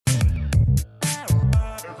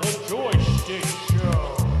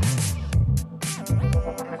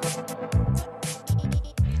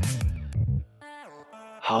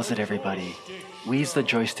How's it, everybody? We's the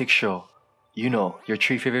Joystick Show. You know, your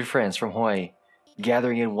three favorite friends from Hawaii,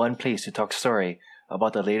 gathering in one place to talk story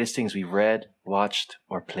about the latest things we've read, watched,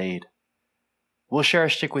 or played. We'll share our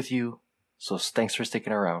shtick with you, so thanks for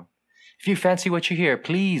sticking around. If you fancy what you hear,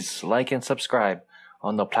 please like and subscribe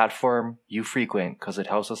on the platform you frequent, because it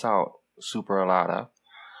helps us out super a lot. Huh?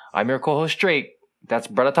 I'm your co-host Drake. That's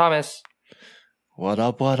Brother Thomas. What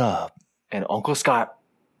up, what up? And Uncle Scott.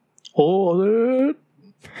 Hold it.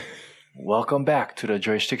 Welcome back to the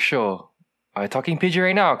Joystick Show. I'm talking pidgin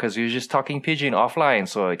right now because we were just talking pidgin offline,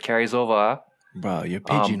 so it carries over. Huh? Bro, your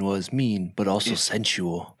pigeon was mean, but also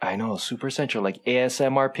sensual. I know, super sensual, like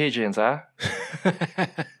ASMR pigeons, huh?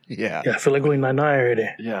 Yeah. Yeah, I feel like going 9-9 already.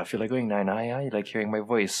 Yeah, I feel like going 9-9, huh? You like hearing my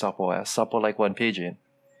voice, supple, huh? Supple like one pigeon.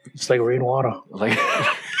 It's like rainwater. Like...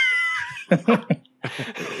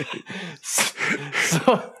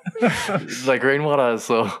 so, it's like rainwater,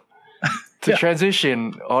 so... To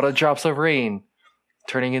transition, all the drops of rain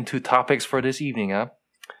turning into topics for this evening, huh?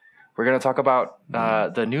 We're going to talk about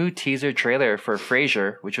the new teaser trailer for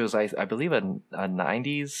Frasier, which was, I believe, a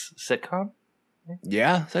 90s sitcom.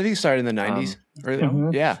 Yeah, so I think it started in the 90s.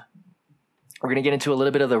 Yeah. We're going to get into a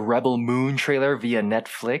little bit of the Rebel Moon trailer via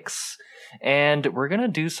Netflix. And we're going to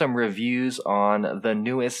do some reviews on the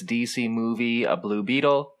newest DC movie, Blue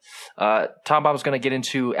Beetle. Tom Bob's going to get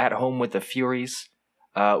into At Home with the Furies.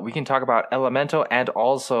 We can talk about Elemental and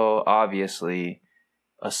also, obviously,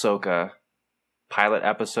 Ahsoka. Pilot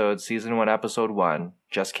episode, season 1, episode 1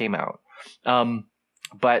 just came out.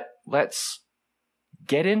 But let's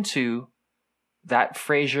get into that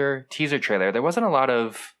Frasier teaser trailer. There wasn't a lot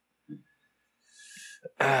of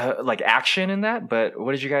like action in that, but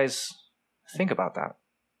what did you guys think about that?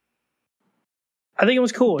 I think it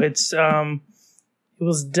was cool. It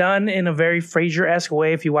was done in a very Frasier-esque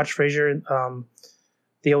way. If you watch Frasier,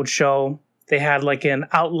 the old show, they had like an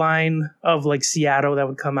outline of like Seattle that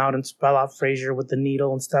would come out and spell out Frasier with the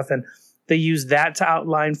needle and stuff. And they used that to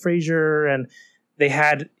outline Frasier. And they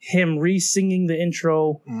had him re-singing the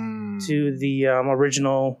intro to the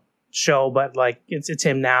original show. But like it's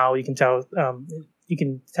him now. You can tell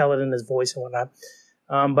it in his voice and whatnot.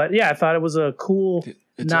 But yeah, I thought it was a cool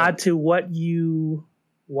nod to what you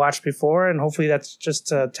watched before. And hopefully that's just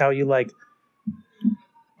to tell you like,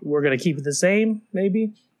 we're going to keep it the same,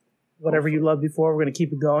 maybe. Whatever you loved before, we're going to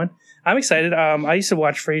keep it going. I'm excited. I used to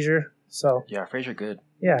watch Frasier, so... Yeah, Frasier good.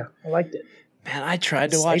 Yeah, I liked it. Man, I tried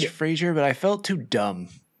to watch Frasier, but I felt too dumb.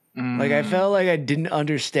 Like, I felt like I didn't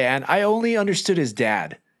understand. I only understood his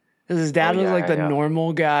dad. Because his dad was like the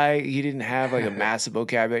normal guy. He didn't have like a massive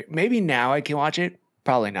vocabulary. Maybe now I can watch it.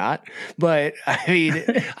 Probably not. But, I mean,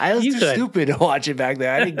 I was too stupid to watch it back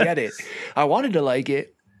then. I didn't get it. I wanted to like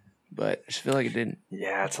it, but I just feel like it didn't.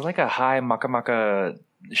 Yeah, it's like a high maka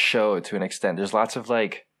show to an extent. There's lots of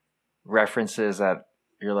like references that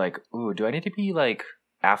you're like, ooh, do I need to be like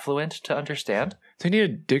affluent to understand? Do I need a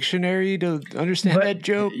dictionary to understand that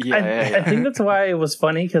joke? I think that's why it was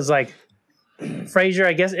funny, because like Frasier,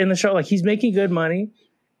 I guess in the show, like he's making good money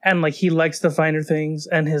and like he likes the finer things,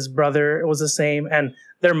 and his brother was the same, and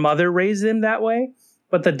their mother raised him that way,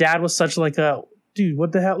 but the dad was such like a dude,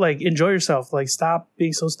 what the hell? Like, enjoy yourself. Like, stop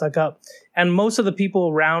being so stuck up. And most of the people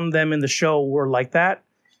around them in the show were like that.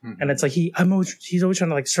 And it's like he's always trying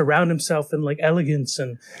to like surround himself in like elegance,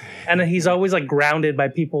 and he's always like grounded by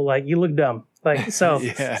people like, you look dumb. Like, so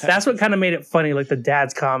that's what kind of made it funny, like the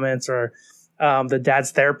dad's comments or the dad's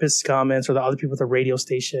therapist's comments or the other people at the radio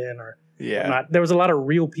station or whatnot. There was a lot of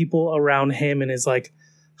real people around him and his like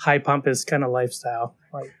high pompous kind of lifestyle.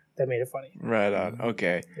 Like that made it funny. Right on.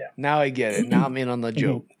 Okay. Yeah. Now I get it. Now I'm in on the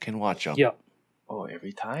joke. Can watch them. Yep. Oh,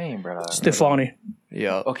 every time, brother. Stefani.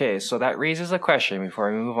 Yeah. Okay, so that raises a question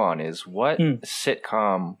before we move on: is what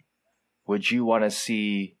sitcom would you want to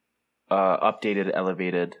see updated,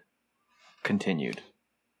 elevated, continued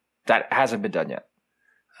that hasn't been done yet?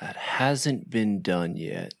 That hasn't been done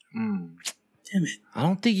yet. Damn it! I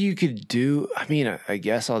don't think you could do. I mean, I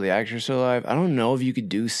guess all the actors are alive. I don't know if you could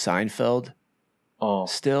do Seinfeld. Oh,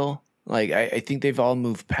 still. Like, I think they've all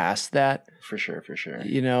moved past that. For sure.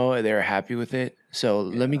 You know, they're happy with it. So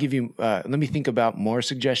let me think about more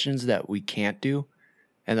suggestions that we can't do.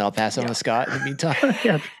 And then I'll pass it on to Scott in the meantime.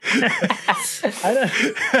 I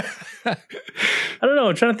don't know.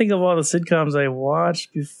 I'm trying to think of all the sitcoms I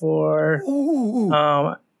watched before. Ooh.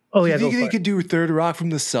 Do you think they could do Third Rock from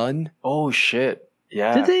the Sun? Oh, shit.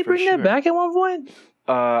 Yeah. Did they bring that back at one point?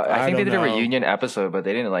 I think they did a reunion episode, but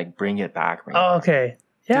they didn't like bring it back. Okay.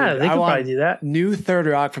 Yeah, dude, they could probably do that. New Third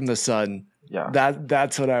Rock from the Sun. Yeah.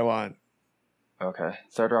 That's what I want. Okay.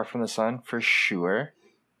 Third Rock from the Sun for sure.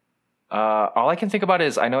 All I can think about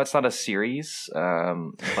is I know it's not a series,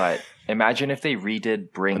 but imagine if they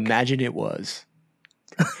redid Brink. Imagine it was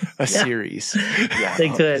a series. Yeah, they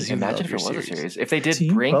could. Imagine if it was a series. If they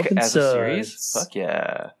did Brink as a series, fuck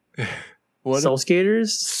yeah. What? Soul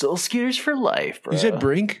Skaters? Soul Skaters for life, bro. You said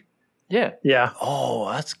Brink? Yeah. Oh,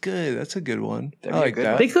 that's good. That's a good one. That'd I be a like good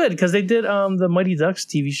that. one. They could, because they did the Mighty Ducks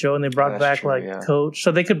TV show, and they brought back true, Coach.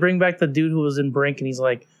 So they could bring back the dude who was in Brink, and he's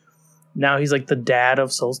like, now he's like the dad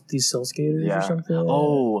of these Soul Skaters or something.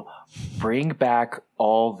 Oh, bring back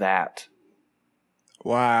all that.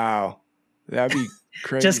 Wow. That'd be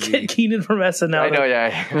crazy. Just get Keenan from SNL. I know,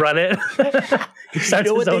 yeah. Run it. He starts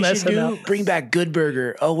you know his what own they should SNL. do? Bring back Good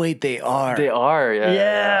Burger. Oh, wait, they are. They are, yeah.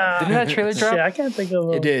 Yeah. Didn't that trailer drop? Yeah, I can't think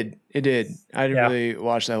of It did. I didn't really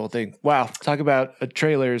watch that whole thing. Wow. Talk about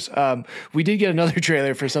trailers. We did get another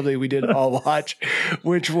trailer for something we didn't all watch,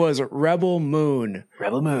 which was Rebel Moon.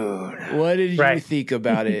 Rebel Moon. What did you think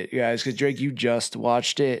about it, guys? Because Drake, you just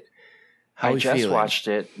watched it. I just watched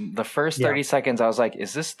it. The first 30 seconds, I was like,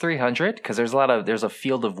 is this 300? Because there's a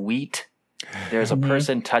field of wheat. There's a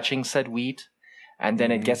person touching said wheat. And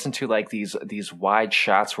then it gets into like these wide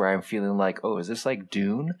shots where I'm feeling like, oh, is this like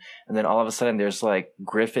Dune? And then all of a sudden there's like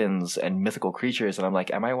griffins and mythical creatures. And I'm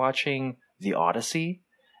like, am I watching The Odyssey?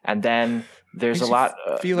 And then there's a lot.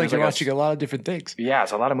 I feel like you're watching a lot of different things. Yeah,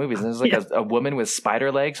 it's a lot of movies. And there's like a woman with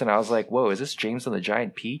spider legs. And I was like, whoa, is this James and the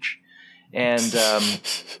Giant Peach? And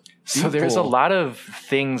so there's a lot of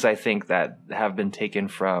things I think that have been taken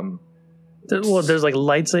from. Well, there's like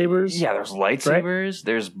lightsabers. Yeah, there's lightsabers. Right?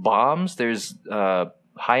 There's bombs. There's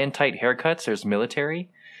high and tight haircuts. There's military.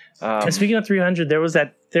 And speaking of 300, there was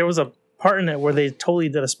a part in it where they totally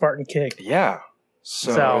did a Spartan kick. Yeah.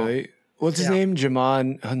 So really? What's his name?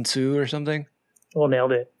 Jaman Hunsu or something? Well,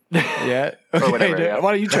 nailed it. Yeah. Okay. Or whatever, yeah.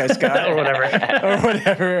 Why don't you try, Scott? Or whatever. Or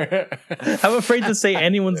whatever. I'm afraid to say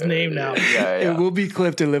anyone's name now. It will be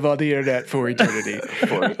clipped and live on the internet for eternity.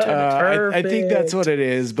 I think that's what it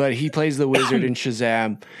is. But he plays the wizard in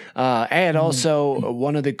Shazam, and also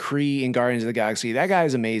one of the Kree in Guardians of the Galaxy. That guy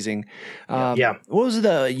is amazing. What was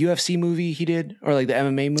the UFC movie he did, or like the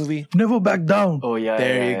MMA movie? Never Back Down. Oh yeah.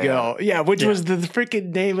 There you go. Yeah, which was the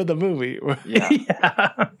freaking name of the movie.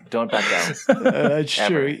 Yeah. Don't back down. That's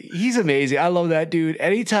true. He's amazing. I love that dude.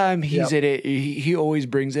 Anytime he's in it, he always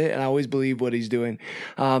brings it, and I always believe what he's doing.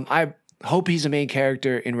 I hope he's a main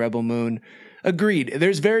character in Rebel Moon. Agreed.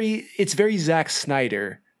 It's very Zack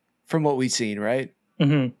Snyder from what we've seen, right?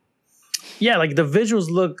 Mm-hmm. Yeah, like the visuals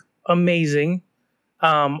look amazing.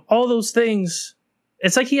 All those things.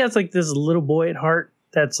 It's like he has like this little boy at heart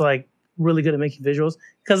that's like really good at making visuals.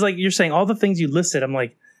 Because like you're saying, all the things you listed, I'm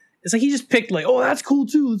like, it's like he just picked like, oh, that's cool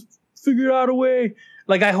too. Let's figure out a way.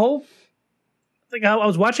 Like I hope. Like I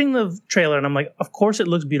was watching the trailer and I'm like, of course it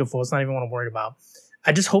looks beautiful. It's not even what I'm worried about.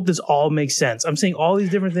 I just hope this all makes sense. I'm seeing all these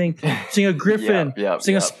different things. I'm seeing a griffin,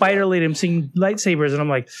 seeing a spider lady. I'm seeing lightsabers, and I'm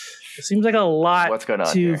like, it seems like a lot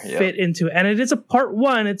to fit into. And it is a part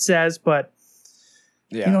one, it says, but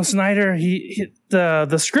you know, Snyder,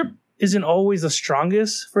 the script isn't always the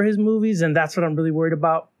strongest for his movies, and that's what I'm really worried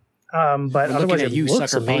about. But otherwise, it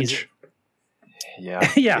looks amazing.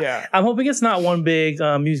 Yeah. I'm hoping it's not one big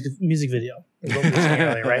music video.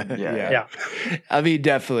 Earlier, right? Yeah. I mean,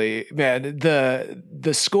 definitely, man.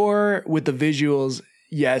 The score with the visuals,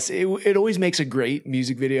 yes, it always makes a great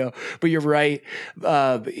music video. But you're right.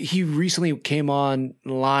 He recently came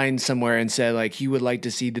online somewhere and said like he would like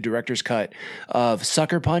to see the director's cut of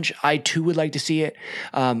Sucker Punch. I too would like to see it.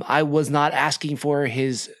 I was not asking for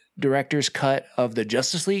his director's cut of the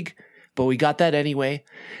Justice League, but we got that anyway.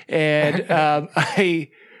 And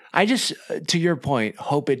I just, to your point,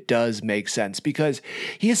 hope it does make sense because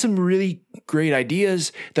he has some really great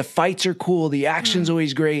ideas. The fights are cool. The action's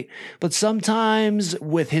always great. But sometimes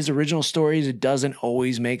with his original stories, it doesn't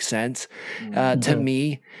always make sense to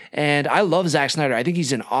me. And I love Zack Snyder. I think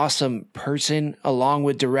he's an awesome person along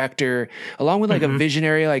with director, along with like a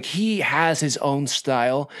visionary. Like he has his own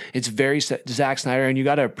style. It's very Zack Snyder and you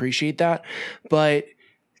got to appreciate that. But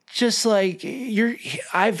just like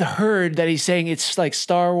I've heard that he's saying it's like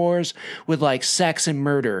Star Wars with like sex and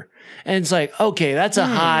murder. And it's like, okay, that's a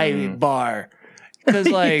high bar. Because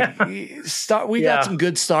like we got some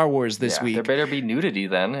good Star Wars this week. There better be nudity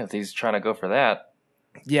then if he's trying to go for that.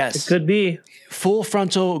 Yes. It could be. Full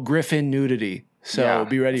frontal griffin nudity. So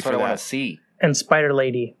be ready for that. That's what I want to see. And Spider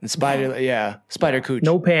Lady. And Spider Cooch.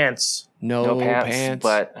 No pants. No pants.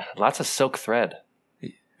 But lots of silk thread.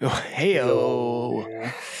 Hey-o.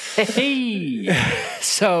 Hey.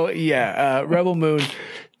 So Rebel Moon,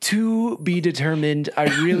 To be determined. I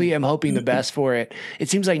really am hoping the best for it. It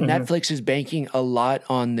seems like Netflix is banking a lot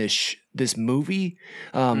on this movie,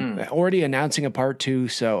 already announcing a part 2.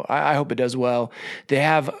 So I hope it does well. They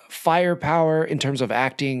have firepower in terms of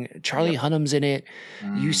acting. Charlie Hunnam's in it.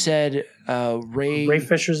 You said Ray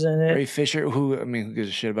Fisher's in it. Ray Fisher, who gives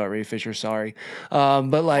a shit about Ray Fisher? Sorry,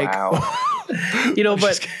 but like, wow.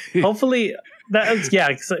 But hopefully.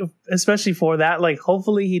 Especially for that. Like,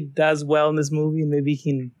 hopefully he does well in this movie, and maybe he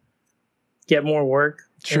can get more work.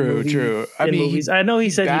 True. I mean, movies. I know he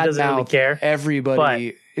said he doesn't really care.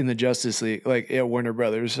 Everybody in the Justice League, like at Warner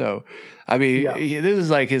Brothers. So, I mean, this is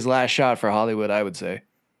like his last shot for Hollywood, I would say.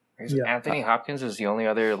 Anthony Hopkins is the only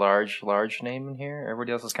other large name in here.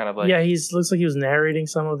 Everybody else is kind of like looks like he was narrating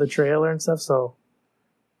some of the trailer and stuff. So,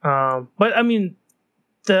 but I mean,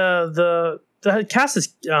 the cast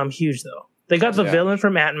is huge though. They got the villain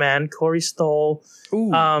from Ant-Man, Corey Stoll,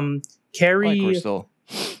 Carrie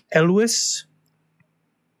Elwes,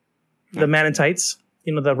 the Man in Tights.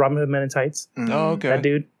 The Robin Hood Man in Tights. Oh, okay. That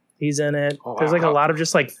dude, he's in it. Oh, wow. There's like a lot of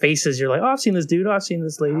just like faces. You're like, oh, I've seen this dude. Oh, I've seen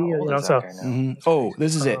this lady. Oh,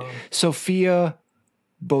 this is it. Sophia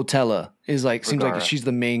Botella is like, seems like she's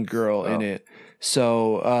the main girl in it.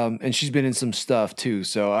 So, and she's been in some stuff too.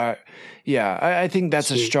 So I think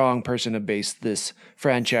that's a strong person to base this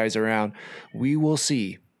franchise around. We will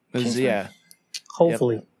see.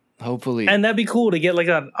 Hopefully. Hopefully. And that'd be cool to get like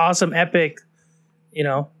an awesome epic,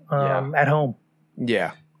 at home.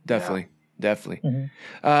 Yeah, definitely. Mm-hmm.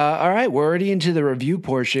 All right. We're already into the review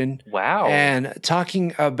portion. Wow. And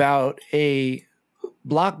talking about a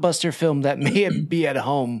blockbuster film that may be at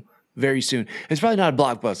home very soon. It's probably not a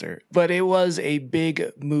blockbuster, but it was a big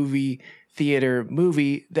theater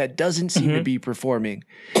movie that doesn't seem to be performing.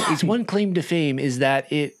 Its one claim to fame is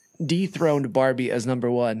that it dethroned Barbie as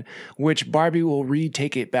number 1, which Barbie will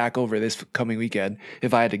retake it back over this coming weekend,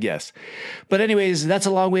 if I had to guess. But anyways, that's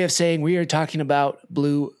a long way of saying we are talking about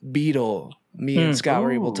Blue Beetle. Me and Scott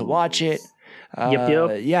were able to watch it.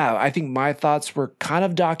 Yeah, I think my thoughts were kind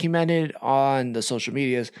of documented on the social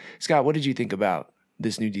medias. Scott, what did you think about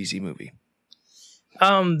this new DC movie?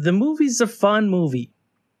 The movie's a fun movie.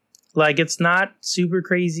 Like, it's not super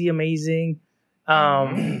crazy amazing.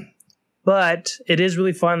 But it is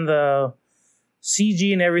really fun. The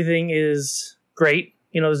CG and everything is great.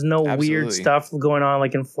 There's no weird stuff going on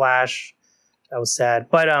like in Flash. That was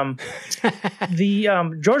sad. But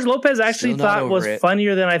the George Lopez actually thought was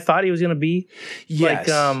funnier than I thought he was going to be. Yes.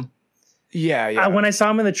 Like, when I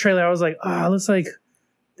saw him in the trailer, I was like, it looks like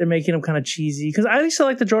they're making him kind of cheesy. Because I used to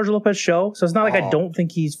like the George Lopez show. So it's not like I don't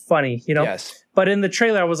think he's funny, Yes. But in the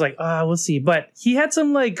trailer, I was like, we'll see. But he had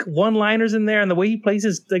some like one-liners in there, and the way he plays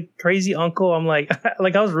his like crazy uncle, I'm like,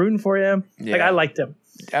 like I was rooting for him. Yeah. Like I liked him.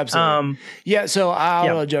 Absolutely. So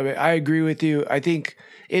I'll jump in. I agree with you. I think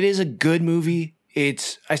it is a good movie.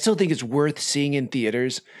 I still think it's worth seeing in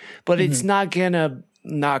theaters, but it's not gonna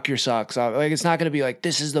knock your socks off. Like, it's not going to be like,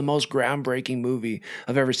 this is the most groundbreaking movie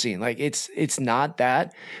I've ever seen. Like, it's not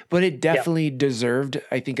that, but it definitely deserved,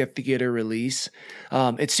 I think, a theater release.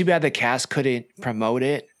 It's too bad the cast couldn't promote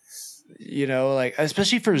it, like,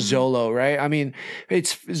 especially for Zolo, right? I mean,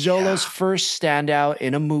 it's Zolo's first standout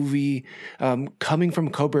in a movie, coming from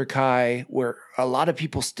Cobra Kai, where a lot of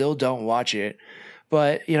people still don't watch it,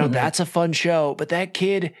 but that's a fun show. But that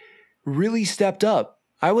kid really stepped up.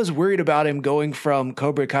 I was worried about him going from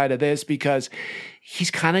Cobra Kai to this because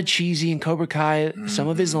he's kind of cheesy in Cobra Kai. Some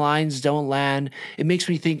of his lines don't land. It makes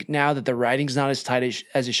me think now that the writing's not as tight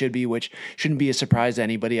as it should be, which shouldn't be a surprise to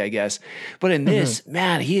anybody, I guess. But in this,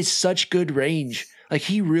 man, he has such good range. Like,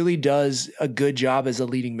 he really does a good job as a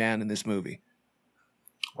leading man in this movie.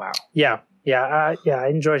 Wow. Yeah. I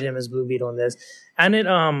enjoyed him as Blue Beetle in this. And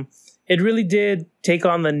it really did take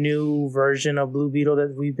on the new version of Blue Beetle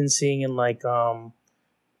that we've been seeing in like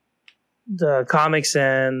the comics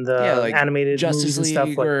and the like animated Justice movies League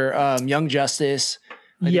and stuff, or Young Justice.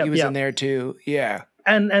 I think he was in there too. Yeah,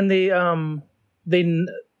 and they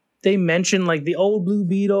mentioned like the old Blue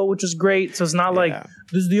Beetle, which is great. So it's not like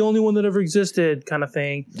this is the only one that ever existed, kind of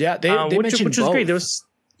thing. Yeah, they mentioned which is great. There was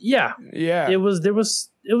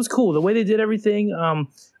it was cool the way they did everything.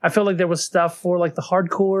 I felt like there was stuff for like the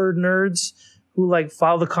hardcore nerds who like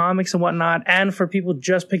follow the comics and whatnot, and for people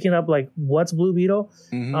just picking up like what's Blue Beetle.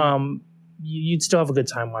 You'd still have a good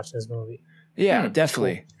time watching this movie. Yeah,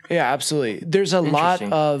 definitely. Cool. Yeah, absolutely. There's a lot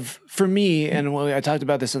of, for me, and when I talked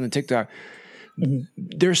about this on the TikTok,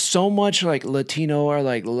 there's so much like Latino or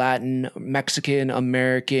like Latin, Mexican,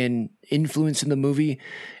 American influence in the movie.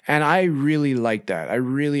 And I really liked that. I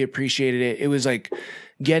really appreciated it. It was like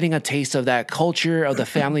getting a taste of that culture, of the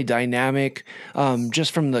family dynamic,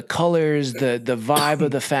 just from the colors, the vibe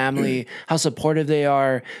of the family, how supportive they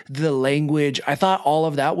are, the language. I thought all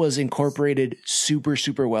of that was incorporated super,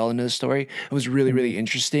 super well into the story. It was really, really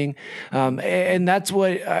interesting. And that's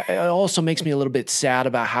what also makes me a little bit sad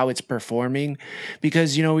about how it's performing,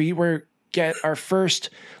 because, you know, we were get our first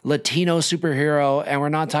Latino superhero, and we're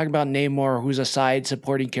not talking about Namor, who's a side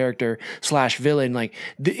supporting character / villain. Like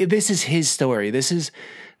this is his story. This is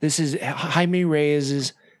Jaime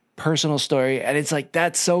Reyes's personal story, and it's like,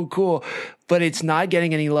 that's so cool, but it's not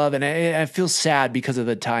getting any love, and I feel sad because of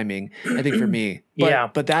the timing, I think, for me.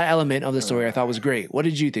 But that element of the story I thought was great. What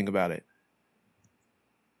did you think about it?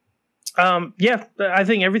 Yeah, I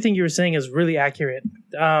think everything you were saying is really accurate.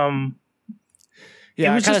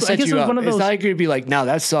 Yeah, I kind of set you up. It's not like you'd be like, "No,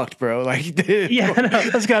 that sucked, bro." Like, yeah, no,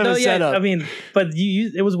 that's kind of a setup. I mean, but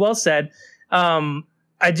it was well said.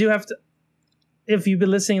 I do have to. If you've been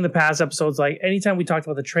listening in the past episodes, like anytime we talked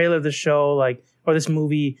about the trailer of the show, like, or this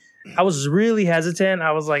movie, I was really hesitant.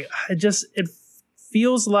 I was like, it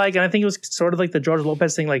feels like, and I think it was sort of like the George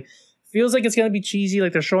Lopez thing. Like, feels like it's gonna be cheesy.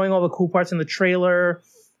 Like they're showing all the cool parts in the trailer.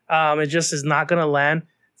 It just is not gonna land.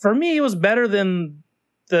 For me, it was better than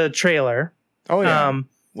the trailer. Oh yeah,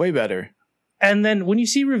 way better. And then when you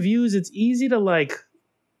see reviews, it's easy to like,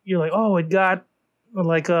 you're like, oh, it got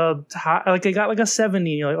like it got like a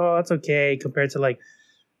 70. And you're like, oh, that's okay compared to like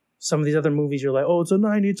some of these other movies. You're like, oh, it's a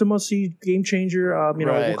 90, it's a must see, game changer. You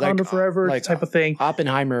know, Wakanda like, forever, like type of thing.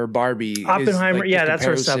 Oppenheimer, Barbie, Oppenheimer, yeah, that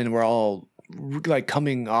sort of stuff. We're all like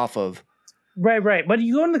coming off of. Right. But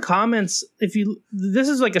you go in the comments, this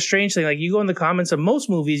is like a strange thing. Like you go in the comments of most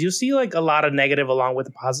movies, you'll see like a lot of negative along with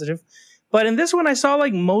the positive. But in this one, I saw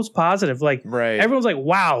like most positive. Like everyone's like,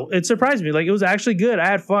 wow, it surprised me. Like it was actually good. I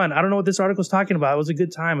had fun. I don't know what this article was talking about. It was a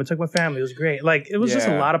good time. I took my family. It was great. Like it was just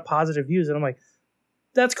a lot of positive views. And I'm like,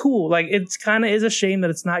 that's cool. Like it's kind of is a shame that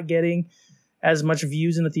it's not getting as much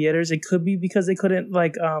views in the theaters. It could be because they couldn't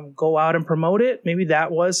like go out and promote it. Maybe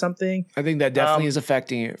that was something. I think that definitely is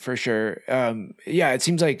affecting it for sure. Yeah, it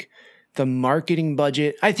seems like the marketing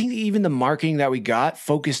budget, I think even the marketing that we got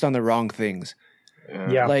focused on the wrong things.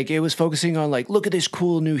 Yeah. Like it was focusing on like, look at this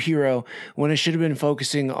cool new hero, when it should have been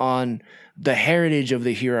focusing on the heritage of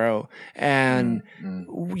the hero and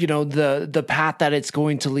you know, the path that it's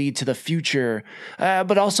going to lead to the future.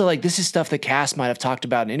 But also like this is stuff the cast might have talked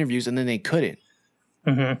about in interviews and then they couldn't.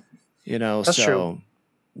 You know, that's true.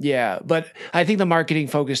 Yeah, but I think the marketing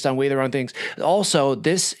focused on way the wrong things. Also,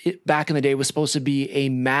 this back in the day was supposed to be a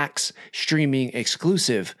Max streaming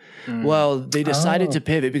exclusive. Well, they decided to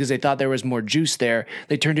pivot because they thought there was more juice there.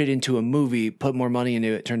 They turned it into a movie, put more money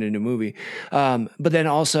into it, turned it into a movie. But then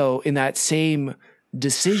also in that same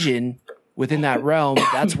decision within that realm,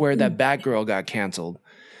 that's where that Batgirl got canceled.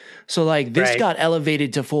 So like this got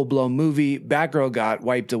elevated to full blown movie. Batgirl got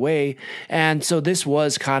wiped away. And so this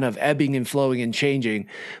was kind of ebbing and flowing and changing.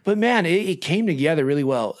 But man, it came together really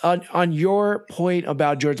well. On your point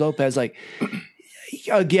about George Lopez, like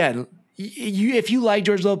again, if you like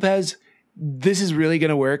George Lopez, this is really going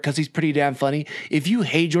to work because he's pretty damn funny. If you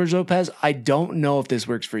hate George Lopez, I don't know if this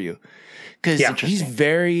works for you because he's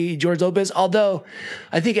very George Lopez. Although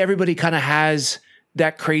I think everybody kind of has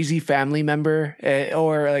that crazy family member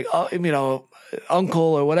or like, you know, uncle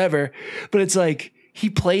or whatever. But it's like, he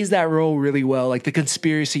plays that role really well. Like the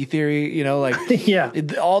conspiracy theory, you know, like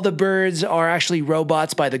all the birds are actually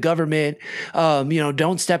robots by the government. You know,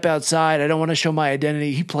 don't step outside. I don't want to show my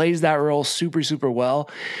identity. He plays that role super, super well.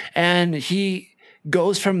 And he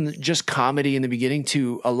goes from just comedy in the beginning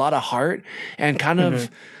to a lot of heart and kind of,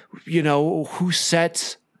 you know, who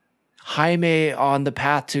sets Jaime on the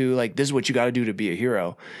path to like, this is what you got to do to be a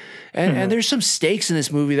hero. And there's some stakes in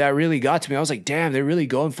this movie that really got to me. I was like, damn, they're really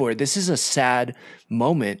going for it. This is a sad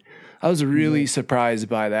moment. I was really surprised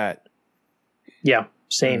by that. Yeah,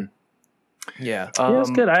 same. Yeah. It's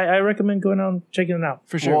good. I recommend going out and checking it out.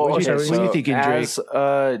 For sure. Well, what are you thinking, Drake?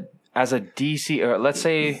 As a DC, let's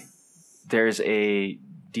say there's a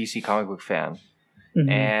DC comic book fan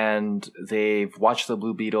and they've watched the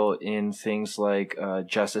Blue Beetle in things like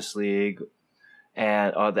Justice League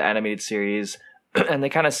and the animated series, and they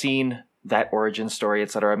kind of seen that origin story,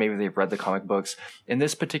 etc. Maybe they've read the comic books. In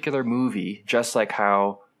this particular movie, just like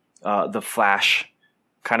how The Flash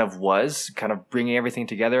kind of bringing everything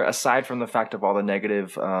together, aside from the fact of all the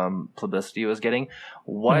negative publicity it was getting,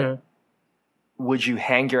 what would you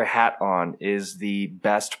hang your hat on is the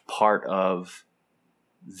best part of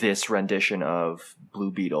this rendition of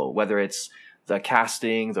Blue Beetle, whether it's the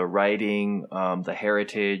casting, the writing, the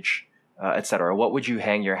heritage, etc.? What would you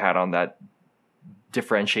hang your hat on that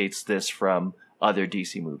differentiates this from other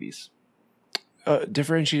DC movies?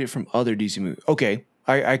 differentiate it from other DC movies? Okay,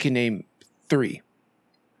 I can name 3.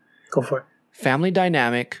 Go for it. Family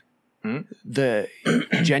dynamic, the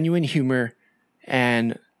genuine humor,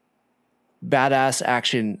 and badass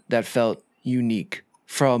action that felt unique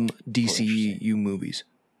from DCU movies.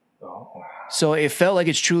 Oh. So it felt like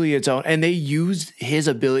it's truly its own, and they used his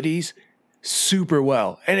abilities super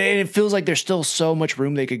well, and it feels like there's still so much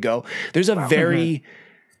room they could go. There's a very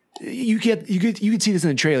you could see this in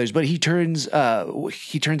the trailers, but he turns a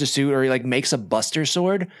suit, or he like makes a Buster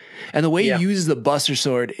sword, and the way he uses the Buster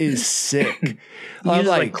sword is sick.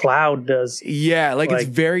 like Cloud does. Yeah, like it's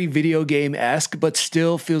very video game-esque, but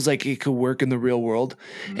still feels like it could work in the real world,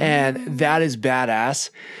 and that is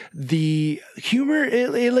badass. The humor,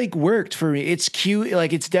 it like worked for me. It's cute,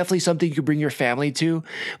 like it's definitely something you could bring your family to,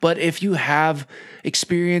 but if you have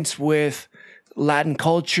experience with Latin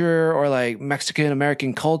culture or like Mexican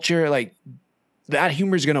American culture, like that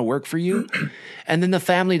humor is going to work for you. And then the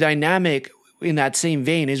family dynamic in that same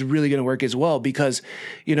vein is really going to work as well, because,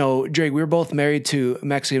 you know, Drake, we were both married to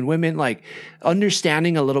Mexican women, like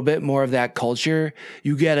understanding a little bit more of that culture.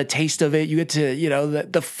 You get a taste of it. You get to, you know,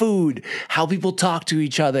 the food, how people talk to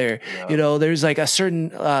each other. Yeah. You know, there's like a certain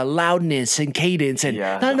loudness and cadence, and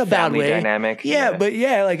not in a bad way. Dynamic. Yeah, but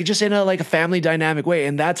like just in a family dynamic way.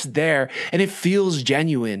 And that's there, and it feels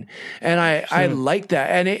genuine. And I like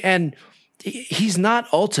that. And he's not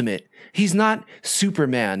ultimate. He's not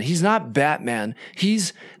Superman. He's not Batman.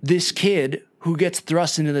 He's this kid who gets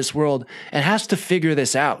thrust into this world and has to figure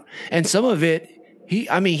this out. And some of it,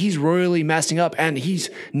 he's royally messing up, and he's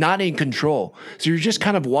not in control. So you're just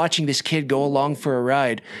kind of watching this kid go along for a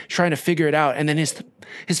ride, trying to figure it out. And then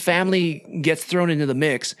his family gets thrown into the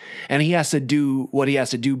mix, and he has to do what he has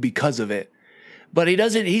to do because of it. But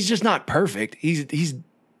he's just not perfect. He's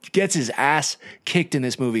gets his ass kicked in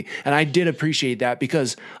this movie. And I did appreciate that,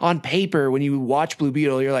 because on paper, when you watch Blue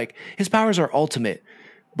Beetle, you're like, his powers are ultimate,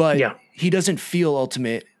 but he doesn't feel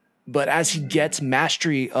ultimate. But as he gets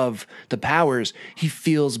mastery of the powers, he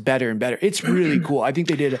feels better and better. It's really cool. I think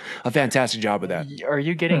they did a fantastic job with that. Are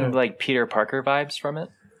you getting like Peter Parker vibes from it?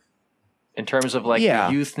 In terms of like the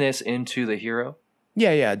youthness into the hero?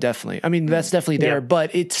 Yeah, definitely. I mean, that's definitely there,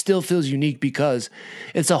 but it still feels unique because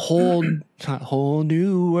it's a whole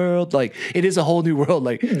new world. Like, it is a whole new world.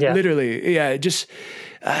 Like, literally. Yeah, just,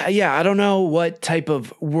 I don't know what type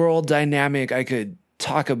of world dynamic I could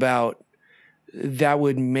talk about that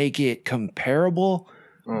would make it comparable.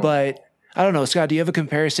 But I don't know, Scott, do you have a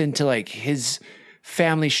comparison to like his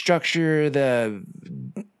family structure, the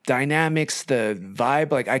dynamics, the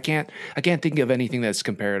vibe? Like I can't think of anything that's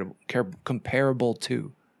comparable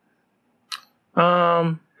to.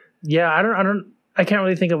 I can't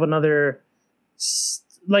really think of another,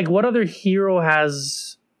 like, what other hero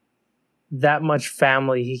has that much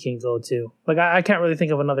family he can go to? Like I can't really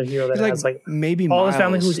think of another hero that has like maybe all Miles. His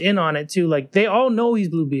family who's in on it too. Like they all know he's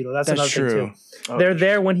Blue Beetle. That's another true. thing too. They're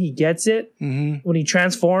there when he gets it, when he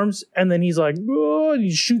transforms, and then he's like, oh, he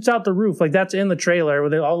shoots out the roof. Like that's in the trailer where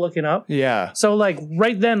they're all looking up. Yeah. So like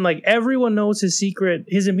right then, like everyone knows his secret.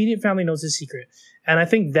 His immediate family knows his secret, and I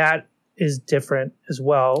think that is different as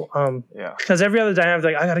well. Because every other dynamic,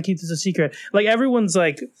 like I gotta keep this a secret. Like everyone's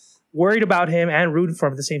like worried about him and rooting for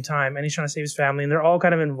him at the same time, and he's trying to save his family, and they're all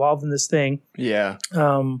kind of involved in this thing. Yeah.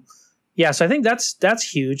 So I think that's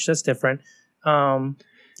huge. That's different. On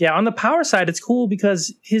the power side, it's cool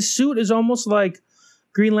because his suit is almost like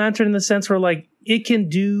Green Lantern in the sense where like it can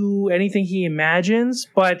do anything he imagines,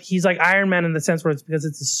 but he's like Iron Man in the sense where it's because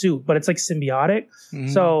it's a suit, but it's like symbiotic.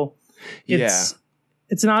 So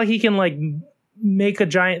it's not like he can like make a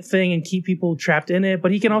giant thing and keep people trapped in it,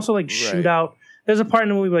 but he can also like shoot out. There's a part in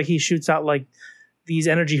the movie where he shoots out like these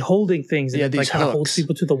energy holding things and like kind of holds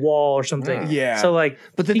people to the wall or something. Yeah. So like,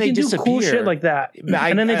 but then they disappear. Do cool shit like that,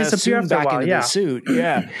 and then they disappear after back a while. Into the suit.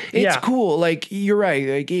 Yeah, it's cool. Like you're right.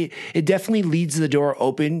 Like it definitely leads the door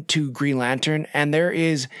open to Green Lantern, and there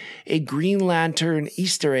is a Green Lantern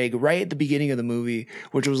Easter egg right at the beginning of the movie,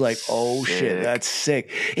 which was like, oh shit, that's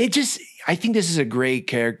sick. I think this is a great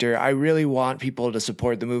character. I really want people to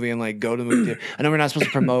support the movie and like go to the movie theater. I know we're not supposed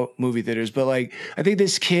to promote movie theaters, but like I think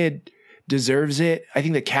this kid deserves it. I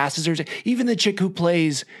think the cast deserves it. Even the chick who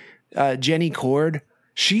plays Jenny Cord,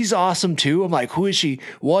 she's awesome too. I'm like, who is she?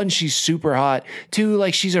 One, she's super hot. Two,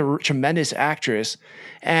 like she's a tremendous actress.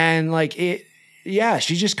 And like she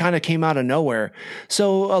just kind of came out of nowhere.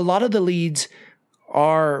 So a lot of the leads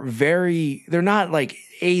they're not like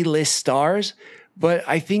A-list stars, but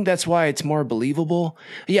I think that's why it's more believable.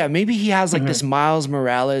 Yeah, maybe he has like this Miles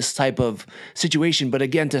Morales type of situation. But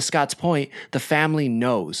again, to Scott's point, the family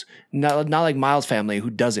knows. Not like Miles' family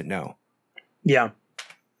who doesn't know. Yeah.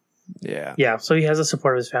 Yeah. So he has the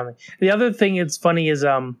support of his family. The other thing it's funny is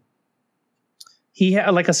he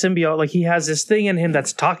like a symbiote, like he has this thing in him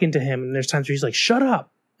that's talking to him, and there's times where he's like, "Shut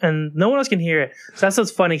up," and no one else can hear it. So that's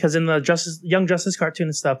what's funny, because in the Young Justice cartoon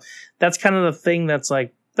and stuff, that's kind of the thing that's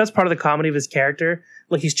like, that's part of the comedy of his character.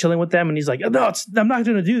 Like he's chilling with them and he's like, "No, I'm not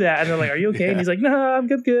going to do that." And they're like, "Are you okay?" And he's like, "No, I'm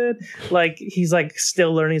good. Like he's like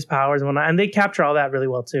still learning his powers and whatnot. And they capture all that really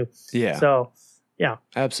well too. Yeah. So yeah,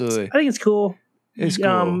 absolutely. I think it's cool. It's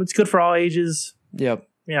cool. It's good for all ages. Yep.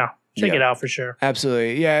 Yeah. Check it out for sure.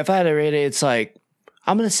 Absolutely. Yeah. If I had to rate it, it's like,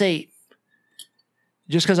 I'm going to say,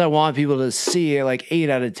 just because I want people to see it, like 8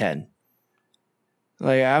 out of 10.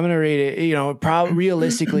 Like I'm gonna rate it,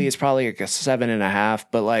 realistically it's probably like a 7.5,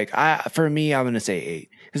 but like for me, I'm gonna say 8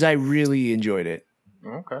 because I really enjoyed it.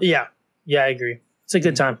 Okay. Yeah, I agree. It's a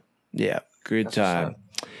good time. Yeah, good time.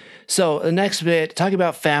 So the next bit, talking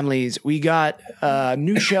about families, we got a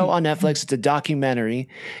new show on Netflix. It's a documentary,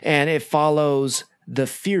 and it follows the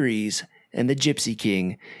Furies and the Gypsy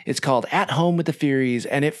King. It's called At Home with the Furies,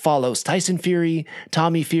 and it follows Tyson Fury,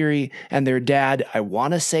 Tommy Fury, and their dad. I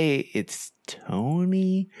want to say it's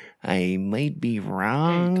Tony. I might be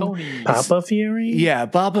wrong. Hey, Tony. Papa Fury? Yeah,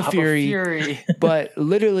 Papa Fury. But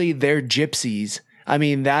literally, they're gypsies. I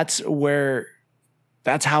mean, that's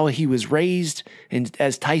how he was raised. And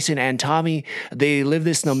as Tyson and Tommy, they live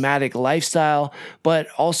this nomadic lifestyle. But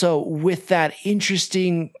also with that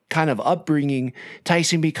interesting kind of upbringing,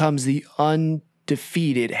 Tyson becomes the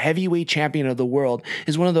undefeated heavyweight champion of the world,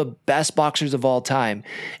 is one of the best boxers of all time,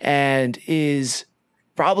 and is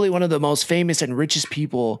probably one of the most famous and richest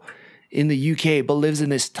people in the UK, but lives in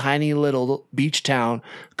this tiny little beach town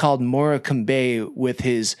called Morecambe Bay with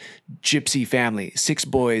his gypsy family, 6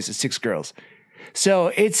 boys and 6 girls.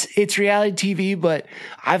 So it's reality TV, but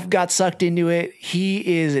I've got sucked into it.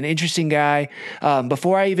 He is an interesting guy.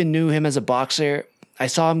 Before I even knew him as a boxer, I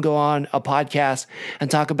saw him go on a podcast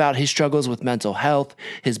and talk about his struggles with mental health,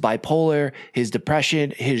 his bipolar, his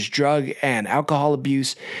depression, his drug and alcohol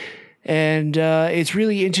abuse. And it's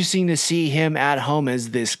really interesting to see him at home as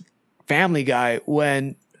this family guy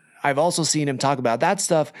when I've also seen him talk about that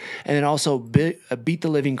stuff and then also beat the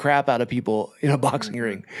living crap out of people in a boxing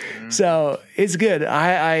ring. So it's good.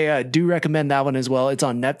 I do recommend that one as well. It's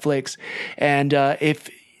on Netflix. And if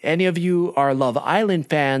any of you are Love Island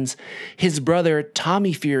fans, his brother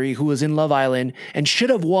Tommy Fury, who was in Love Island and should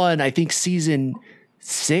have won, I think, season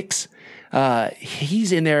 6,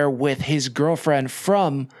 he's in there with his girlfriend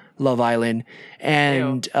from Love Island.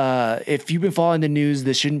 And if you've been following the news,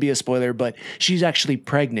 this shouldn't be a spoiler, but she's actually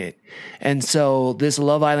pregnant. And so this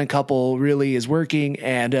Love Island couple really is working,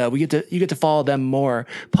 and you get to follow them more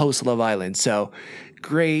post Love Island. So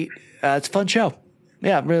great. It's a fun show.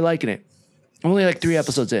 Yeah, I'm really liking it. I'm only like 3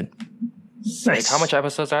 episodes in. Nice. How much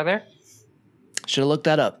episodes are there? Should have looked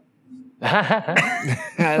that up.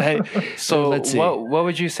 So what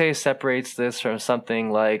would you say separates this from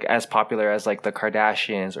something like as popular as like the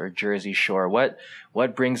Kardashians or Jersey Shore? What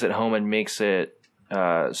brings it home and makes it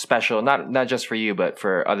special, not just for you, but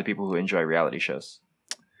for other people who enjoy reality shows?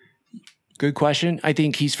 Good question. I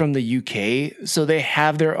think he's from the UK, so they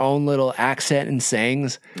have their own little accent and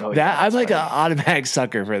sayings. I'm like an automatic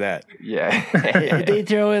sucker for that. Yeah. They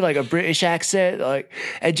throw in like a British accent, like,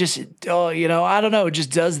 and just, I don't know, it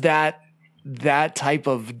just does that type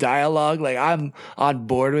of dialogue. Like I'm on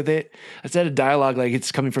board with it. Instead of dialogue, like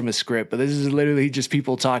it's coming from a script, but this is literally just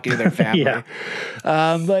people talking to their family.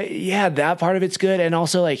 But yeah, that part of it's good. And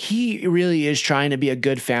also like he really is trying to be a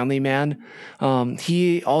good family man.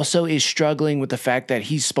 He also is struggling with the fact that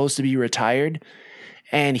he's supposed to be retired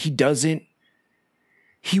and he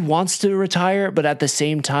wants to retire, but at the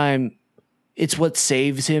same time, it's what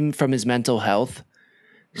saves him from his mental health.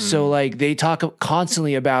 So like they talk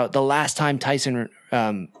constantly about the last time Tyson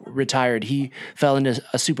retired, he fell into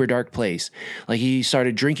a super dark place. Like he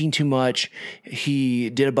started drinking too much. He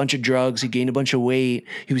did a bunch of drugs. He gained a bunch of weight.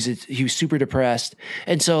 He was super depressed.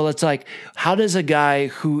 And so it's like, how does a guy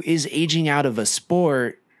who is aging out of a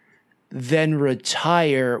sport then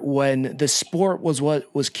retire when the sport was what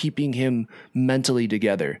was keeping him mentally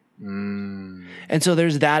together? And so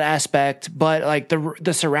there's that aspect, but like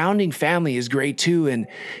the surrounding family is great too. And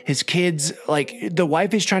his kids, like the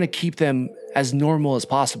wife is trying to keep them as normal as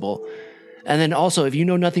possible. And then also, if you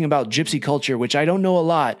know nothing about gypsy culture, which I don't know a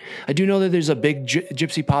lot, I do know that there's a big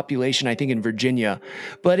gypsy population, I think in Virginia,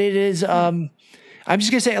 but it is, I'm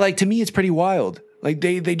just gonna say, like, to me, it's pretty wild. Like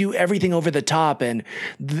they do everything over the top, and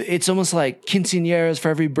it's almost like quinceañeras for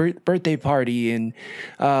every birthday party, and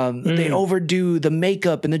they overdo the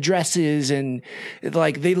makeup and the dresses, and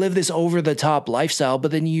like they live this over the top lifestyle.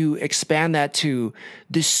 But then you expand that to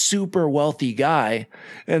this super wealthy guy,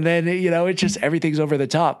 and then it's just everything's over the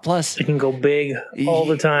top. Plus, it can go big all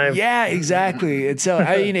the time. Yeah, exactly. And so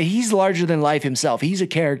he's larger than life himself. He's a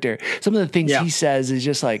character. Some of the things he says is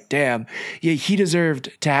just like, damn, yeah, he deserved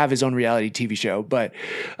to have his own reality TV show. But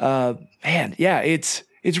man, yeah, it's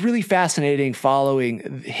really fascinating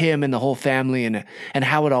following him and the whole family and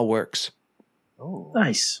how it all works. Oh,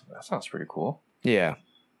 nice. That sounds pretty cool. Yeah.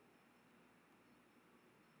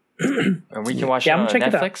 And we can watch it on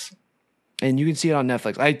Netflix. And you can see it on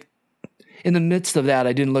Netflix. In the midst of that,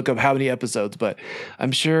 I didn't look up how many episodes, but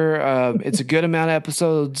I'm sure it's a good amount of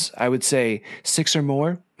episodes. I would say 6 or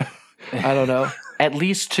more. I don't know. At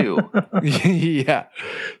least 2. Yeah.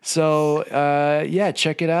 So,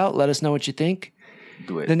 check it out. Let us know what you think.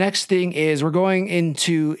 Do it. The next thing is we're going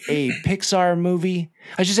into a Pixar movie.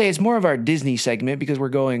 I should say it's more of our Disney segment because we're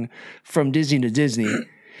going from Disney to Disney.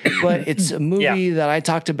 But it's a movie that I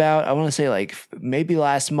talked about, I want to say like maybe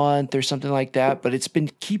last month or something like that. But it's been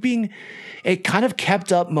it kind of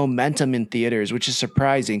kept up momentum in theaters, which is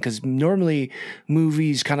surprising because normally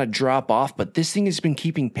movies kind of drop off. But this thing has been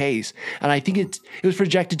keeping pace. And I think it was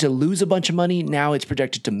projected to lose a bunch of money. Now it's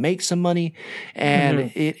projected to make some money.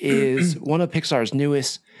 And it is one of Pixar's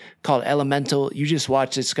newest, called Elemental. You just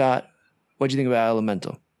watched it, Scott. What do you think about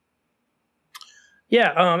Elemental?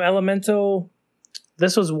 Yeah, Elemental...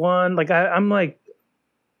 This was one, like, I'm like,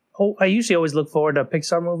 I usually always look forward to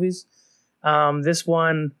Pixar movies. This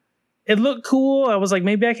one, it looked cool. I was like,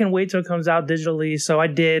 maybe I can wait till it comes out digitally. So I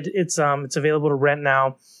did. It's available to rent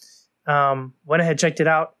now. Went ahead, checked it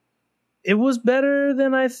out. It was better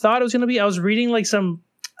than I thought it was going to be. I was reading like I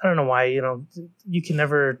don't know why, you can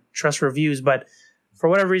never trust reviews, but for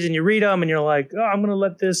whatever reason you read them and you're like, oh, I'm going to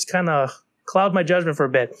let this kind of cloud my judgment for a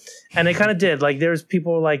bit. And it kind of did. Like there's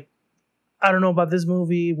people like, I don't know about this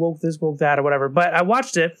movie, woke this, woke that, or whatever. But I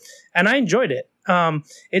watched it and I enjoyed it.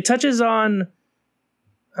 It touches on,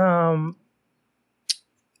 I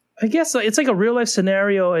guess it's like a real life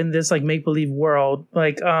scenario in this like make believe world.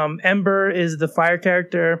 Like Ember is the fire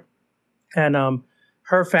character, and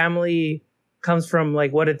her family comes from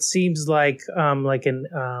like what it seems like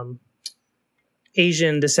an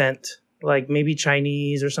Asian descent, like maybe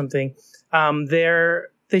Chinese or something.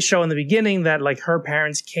 They show in the beginning that like her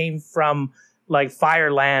parents came from like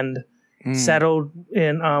Fireland, settled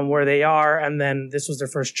in where they are, and then this was their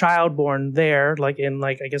first child born there, like in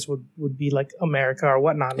like I guess would be like America or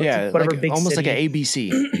whatnot. Yeah, whatever like, big almost city. like an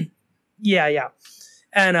ABC. Yeah,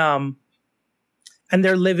 and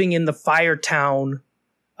they're living in the fire town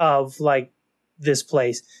of like this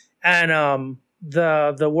place, and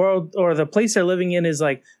the world or the place they're living in is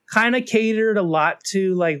like kind of catered a lot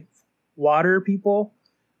to like water people.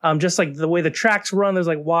 Just like the way the tracks run, there's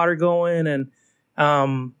like water going, and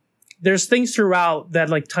there's things throughout that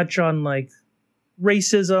like touch on like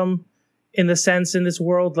racism in the sense in this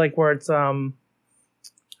world, like where it's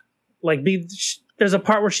there's a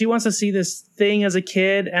part where she wants to see this thing as a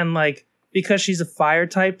kid, and like because she's a fire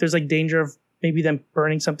type, there's like danger of maybe them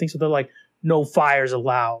burning something, so they're like no fires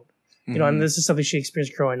allowed, and this is something she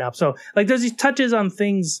experienced growing up. So like there's these touches on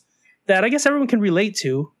things that I guess everyone can relate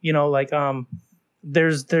to, like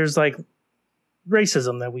there's like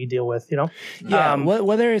racism that we deal with, Yeah,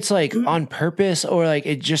 whether it's like on purpose or like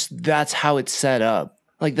it just that's how it's set up.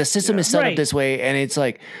 Like the system is set up this way, and it's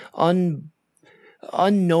like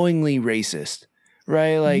unknowingly racist,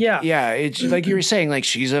 right? Like it's like you were saying, like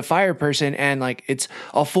she's a fire person, and like it's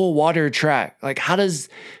a full water track. Like how does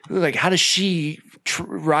she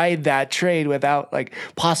ride that train without like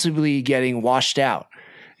possibly getting washed out?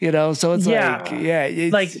 So it's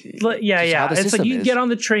it's like you can get on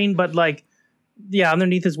the train, but like,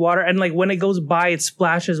 underneath is water. And like when it goes by, it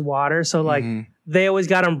splashes water. So like they always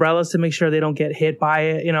got umbrellas to make sure they don't get hit by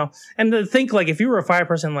it, and to think like if you were a fire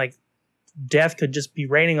person, like death could just be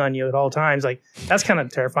raining on you at all times. Like that's kind of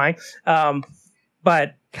terrifying.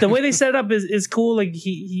 But the way they set it up is cool. Like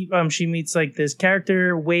she meets like this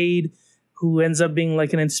character, Wade, who ends up being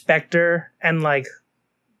like an inspector, and like,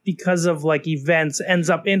 because of like events ends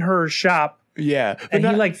up in her shop. Yeah. And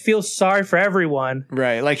he like feels sorry for everyone.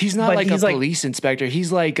 Right. Like he's not like a police inspector.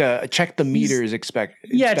 He's like a check the meters inspector.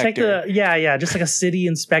 Yeah, just like a city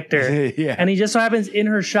inspector. Yeah. And he just so happens in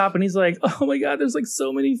her shop, and he's like, oh my God, there's like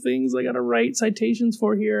so many things I gotta write citations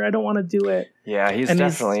for here. I don't want to do it. Yeah, he's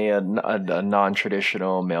definitely a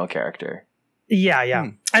non-traditional male character. Yeah, yeah.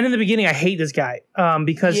 And in the beginning, I hate this guy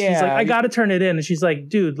because he's like, I got to turn it in. And she's like,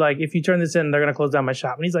 dude, like, if you turn this in, they're going to close down my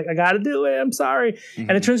shop. And he's like, I got to do it. I'm sorry.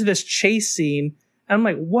 And it turns to this chase scene. And I'm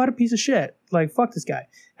like, what a piece of shit. Like, fuck this guy.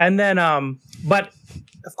 And then, but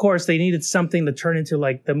of course, they needed something to turn into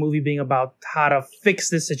like the movie being about how to fix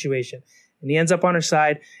this situation. And he ends up on her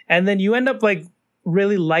side. And then you end up like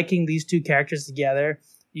really liking these two characters together.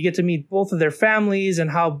 You get to meet both of their families and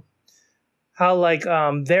how like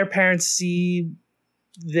their parents see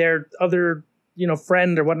their other,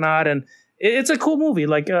 friend or whatnot. And it's a cool movie.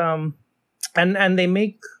 Like, and they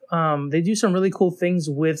make, they do some really cool things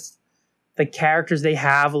with the characters they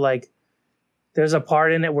have. Like there's a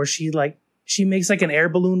part in it where she makes like an air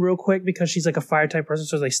balloon real quick because she's like a fire type person.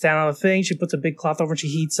 So they stand on a thing. She puts a big cloth over and she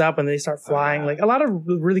heats up and they start flying. Like a lot of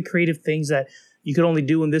really creative things that you could only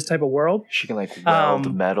do in this type of world. She can like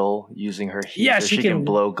weld metal using her heat. Yeah, she can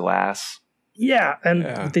blow glass. Yeah,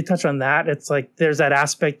 and they touch on that. It's like there's that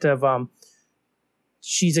aspect of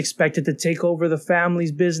she's expected to take over the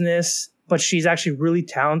family's business, but she's actually really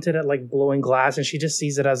talented at like blowing glass, and she just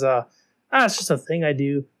sees it as it's just a thing I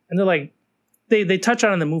do. And they're like, they touch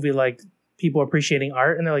on in the movie like people appreciating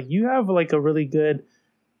art, and they're like, you have like a really good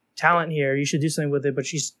talent here. You should do something with it. But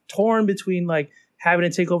she's torn between like having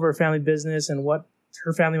to take over her family business and what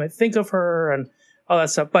her family might think of her and all that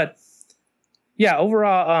stuff. But yeah,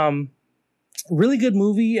 overall, really good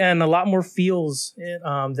movie and a lot more feels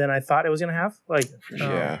than I thought it was gonna have. Like,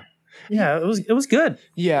 it was good.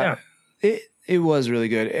 Yeah. It was really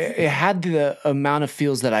good. It had the amount of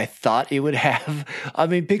feels that I thought it would have. I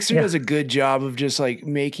mean, Pixar does a good job of just like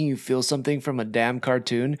making you feel something from a damn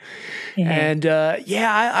cartoon. And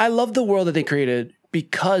I love the world that they created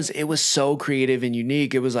because it was so creative and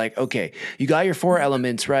unique. It was like, okay, you got your 4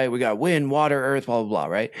 elements, right? We got wind, water, earth, blah, blah, blah,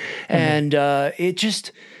 right? And it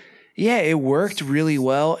just... yeah, it worked really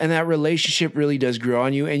well, and that relationship really does grow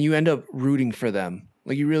on you, and you end up rooting for them.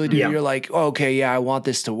 Like, you really do. Yeah. You're like, oh, okay, yeah, I want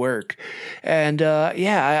this to work. And,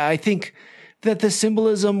 I think that the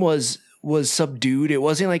symbolism was subdued. It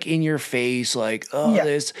wasn't, like, in your face, like,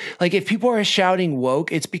 this. Like, if people are shouting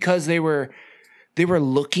woke, it's because they were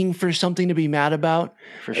looking for something to be mad about.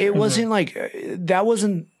 For sure. It wasn't, like,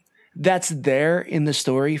 that's there in the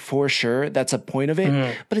story for sure. That's a point of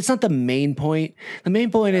it, but it's not the main point. The main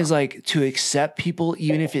point is like to accept people,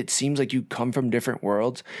 even if it seems like you come from different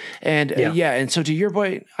worlds. And and so to your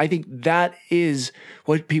point, I think that is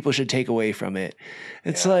what people should take away from it.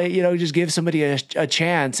 It's like, just give somebody a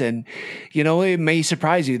chance, and, it may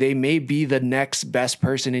surprise you. They may be the next best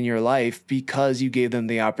person in your life because you gave them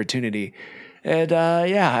the opportunity. And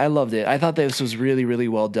I loved it. I thought this was really, really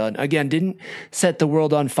well done. Again, didn't set the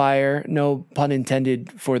world on fire. No pun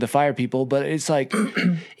intended for the fire people, but it's like,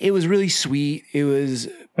 it was really sweet. It was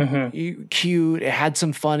cute. It had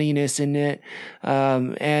some funniness in it.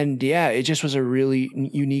 It just was a really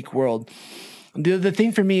unique world. The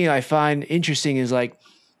thing for me I find interesting is like,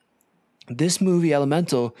 this movie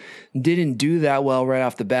Elemental didn't do that well right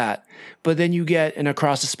off the bat, but then you get an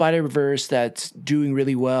Across the Spider-Verse that's doing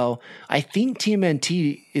really well. I think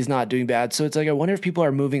TMNT is not doing bad. So it's like, I wonder if people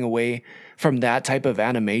are moving away from that type of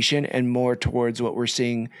animation and more towards what we're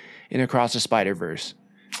seeing in Across the Spider-Verse.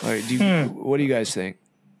 What do you guys think?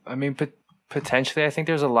 I mean, potentially, I think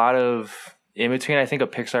there's a lot of in between. I think a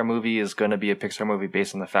Pixar movie is going to be a Pixar movie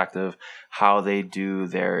based on the fact of how they do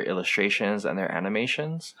their illustrations and their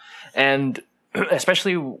animations. And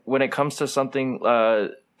especially when it comes to something,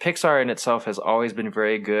 Pixar in itself has always been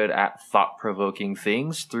very good at thought-provoking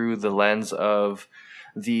things through the lens of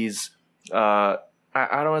these, I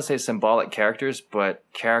don't want to say symbolic characters, but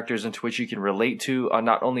characters into which you can relate to on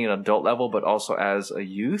not only an adult level, but also as a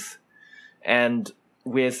youth. And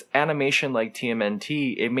with animation like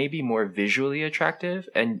TMNT, it may be more visually attractive,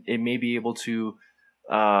 and it may be able to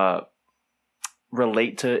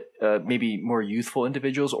relate to maybe more youthful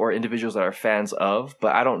individuals or individuals that are fans of.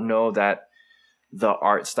 But I don't know that the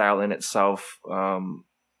art style in itself, to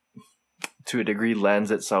a degree, lends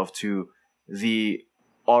itself to the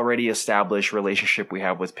already established relationship we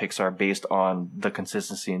have with Pixar based on the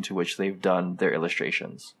consistency into which they've done their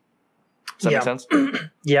illustrations. Does that make sense?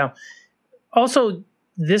 Yeah. Also,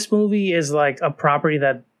 this movie is like a property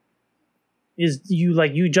that is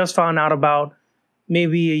you just found out about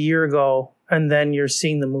maybe a year ago, and then you're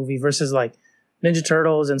seeing the movie, versus like Ninja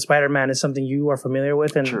Turtles and Spider-Man is something you are familiar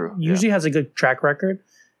with and usually has a good track record.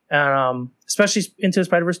 And especially Into the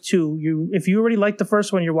Spider-Verse 2, if you already liked the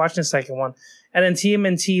first one, you're watching the second one. And then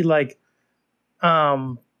TMNT, like,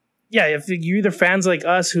 if you're either fans like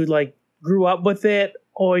us who like grew up with it,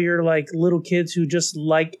 or you're like little kids who just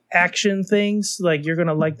like action things, like you're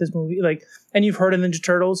gonna like this movie. Like, and you've heard of Ninja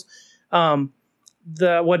Turtles.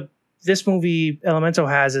 what this movie Elemental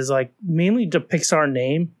has is like mainly the Pixar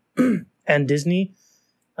name and Disney.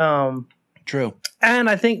 True. And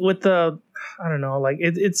I think with I don't know, like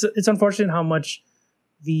it's unfortunate how much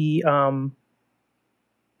the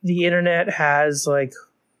internet has like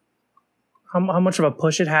how much of a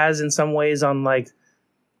push it has in some ways on like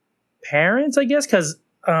parents, I guess, because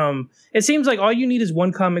it seems like all you need is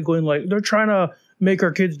one comment going like they're trying to make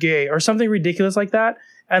our kids gay or something ridiculous like that,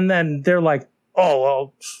 and then they're like, oh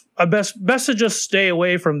well, I best to just stay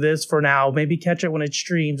away from this for now, maybe catch it when it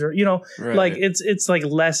streams, or Right. like it's like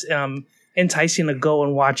less enticing to go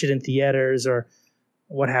and watch it in theaters or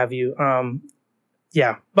what have you.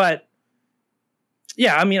 But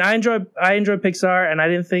yeah, I mean, I enjoy Pixar, and I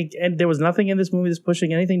didn't think, and there was nothing in this movie that's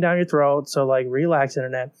pushing anything down your throat. So like, relax,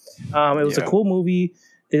 internet. It was a cool movie.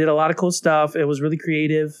 They did a lot of cool stuff. It was really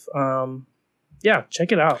creative.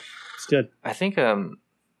 Check it out. It's good. I think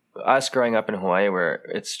us growing up in Hawaii, where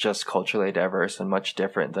it's just culturally diverse and much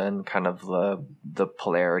different than kind of the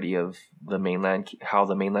polarity of the mainland, how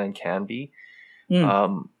the mainland can be. A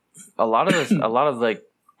lot of like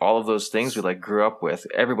all of those things we like grew up with.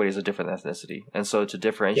 Everybody's a different ethnicity, and so to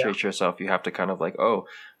differentiate yourself, you have to kind of like, oh,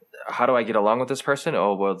 how do I get along with this person?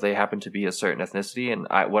 Oh, well, they happen to be a certain ethnicity, and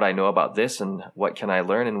what I know about this, and what can I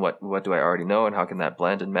learn, and what do I already know, and how can that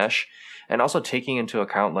blend and mesh, and also taking into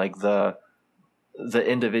account like the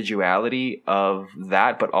individuality of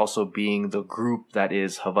that, but also being the group that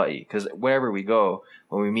is Hawaii. Because wherever we go,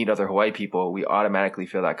 when we meet other Hawaii people, we automatically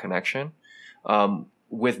feel that connection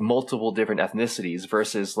with multiple different ethnicities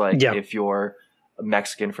versus like if you're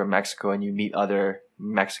Mexican from Mexico and you meet other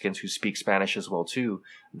Mexicans who speak Spanish as well too,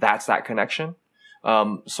 that's that connection.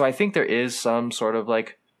 So I think there is some sort of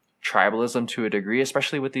like tribalism to a degree,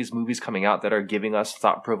 especially with these movies coming out that are giving us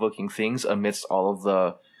thought-provoking things amidst all of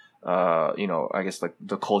the I guess like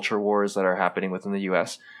the culture wars that are happening within the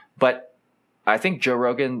US. But I think Joe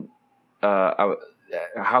Rogan, how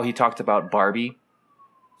he talked about Barbie,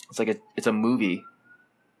 it's like it's a movie.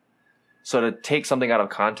 So to take something out of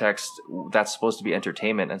context that's supposed to be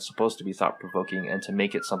entertainment and supposed to be thought-provoking, and to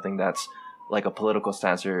make it something that's like a political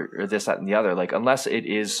stance or this, that, and the other, like unless it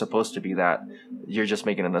is supposed to be that, you're just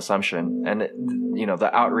making an assumption. And the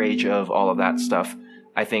outrage of all of that stuff,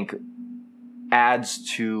 I think,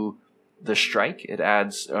 adds to the strike. It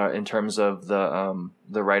adds in terms of the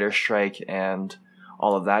writer's strike and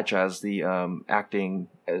all of that jazz, the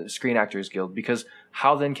Screen Actors Guild, because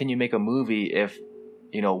how then can you make a movie if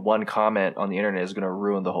one comment on the internet is going to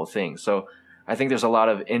ruin the whole thing? So I think there's a lot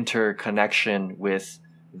of interconnection with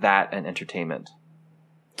that and entertainment.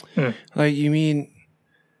 Like, you mean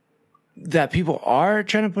that people are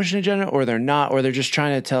trying to push an agenda, or they're not, or they're just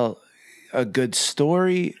trying to tell a good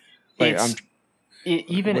story? Like,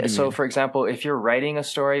 for example, if you're writing a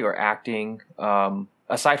story or acting,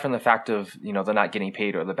 aside from the fact of they're not getting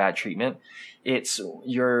paid or the bad treatment, it's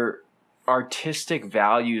your artistic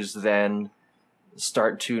values then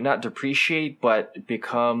start to not depreciate but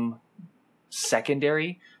become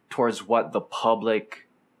secondary towards what the public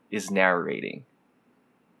is narrating.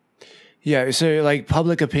 Yeah, so like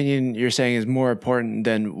public opinion, you're saying, is more important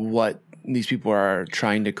than what these people are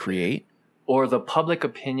trying to create? Or the public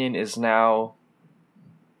opinion is now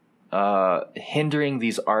hindering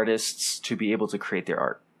these artists to be able to create their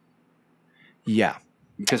art. Yeah.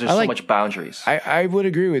 Because there's so much boundaries. I would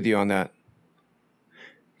agree with you on that.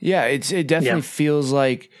 Yeah, it definitely feels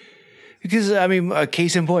like, because I mean, a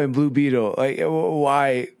case in point, Blue Beetle. Like,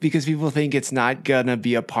 why? Because people think it's not gonna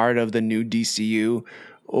be a part of the new DCU,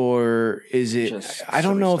 or is it? Just I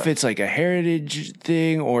don't know if it's like a heritage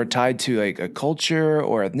thing or tied to like a culture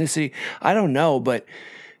or ethnicity. I don't know, but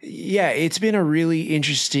yeah, it's been a really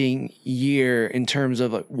interesting year in terms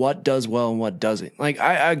of like what does well and what doesn't. Like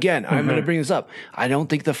I'm going to bring this up. I don't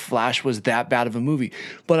think The Flash was that bad of a movie,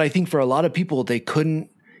 but I think for a lot of people, they couldn't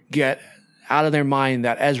get out of their mind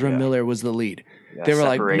that Ezra Miller was the lead. Yeah, they were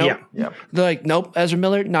like, nope. Yeah. They're like, nope, Ezra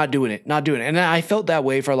Miller, not doing it. And I felt that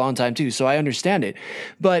way for a long time too, so I understand it.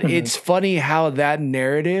 But it's funny how that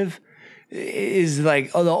narrative is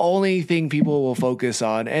like the only thing people will focus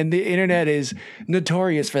on. And the internet is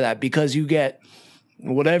notorious for that, because you get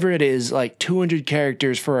whatever it is, like 200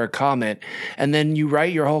 characters for a comment, and then you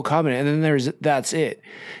write your whole comment, and then that's it.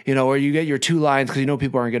 Or you get your 2 lines because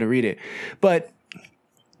people aren't going to read it. But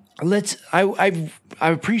I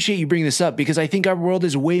appreciate you bringing this up because I think our world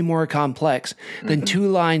is way more complex than two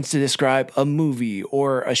lines to describe a movie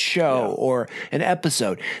or a show or an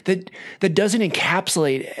episode that doesn't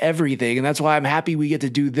encapsulate everything. And that's why I'm happy we get to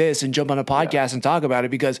do this and jump on a podcast and talk about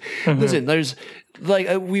it because listen, there's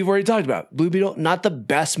like we've already talked about Blue Beetle, not the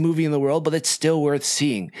best movie in the world, but it's still worth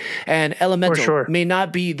seeing. And Elemental may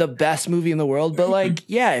not be the best movie in the world, but like,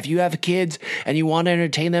 yeah, if you have kids and you want to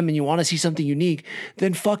entertain them and you want to see something unique,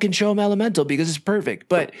 then fucking show them Elemental because it's perfect.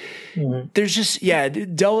 But there's just,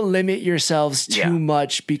 don't limit yourselves too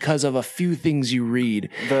much because of a few things you read.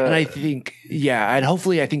 And I think, and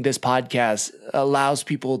hopefully I think this podcast allows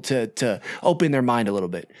people to open their mind a little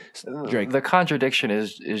bit. Drake. The contradiction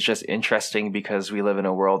is just interesting because we live in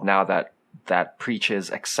a world now that preaches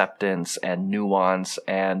acceptance and nuance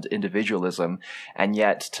and individualism, and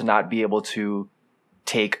yet to not be able to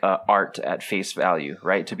take art at face value,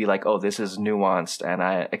 right? To be like, oh, this is nuanced and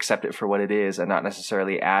I accept it for what it is and not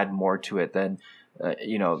necessarily add more to it than,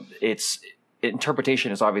 it's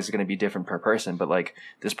interpretation is obviously going to be different per person, but like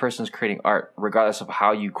this person's creating art, regardless of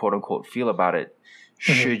how you quote unquote feel about it.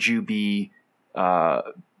 Should you be,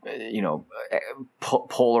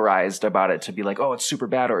 polarized about it to be like, oh, it's super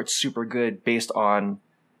bad or it's super good based on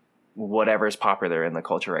whatever is popular in the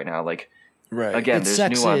culture right now? Like, right. Again, it's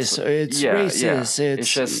there's sexist, nuance. it's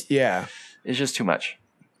racist. It's just too much.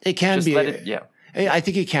 It can be. I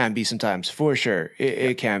think it can be sometimes, for sure.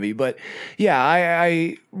 It can be. But yeah,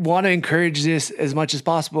 I want to encourage this as much as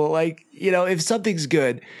possible. Like, if something's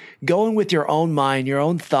good, go in with your own mind, your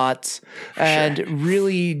own thoughts, and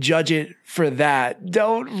really judge it for that.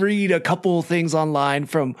 Don't read a couple things online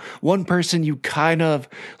from one person you kind of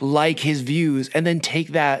like his views and then take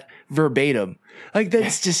that verbatim. Like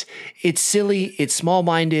that's just, it's silly. It's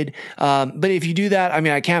small-minded. But if you do that, I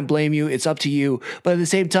mean, I can't blame you. It's up to you. But at the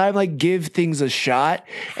same time, like give things a shot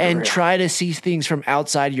and try to see things from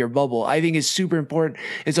outside your bubble. I think it's super important.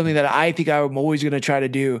 It's something that I think I'm always going to try to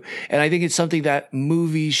do. And I think it's something that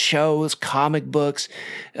movies, shows, comic books,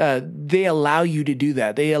 they allow you to do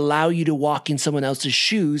that. They allow you to walk in someone else's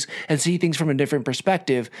shoes and see things from a different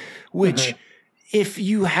perspective, which if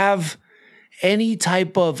you have any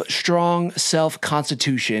type of strong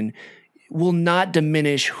self-constitution will not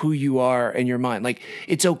diminish who you are in your mind. Like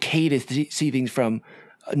it's okay to see things from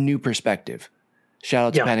a new perspective. Shout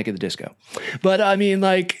out to Panic at the Disco. But I mean,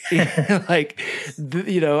 like, I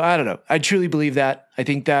don't know. I truly believe that. I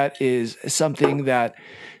think that is something that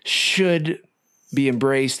should be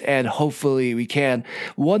embraced and hopefully we can.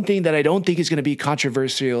 One thing that I don't think is going to be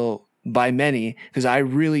controversial by many, because I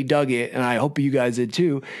really dug it, and I hope you guys did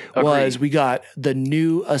too, was we got the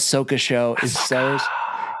new Ahsoka show in Stars.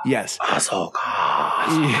 Yes. Ahsoka.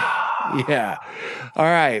 Yeah. All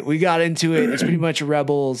right. We got into it. It's pretty much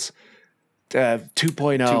Rebels 2.0.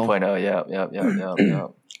 2.0, yeah.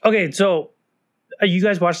 Okay, so you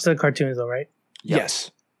guys watched the cartoons though, right? Yep. Yes.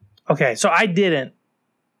 Okay, so I didn't.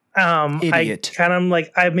 Idiot. I kind of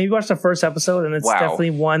I maybe watched the first episode, and it's definitely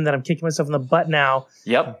one that I'm kicking myself in the butt now.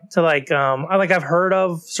 Yep. To I've heard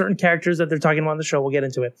of certain characters that they're talking about on the show. We'll get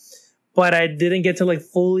into it, but I didn't get to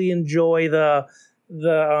fully enjoy the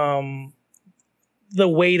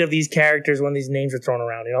weight of these characters when these names are thrown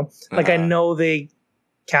around. I know they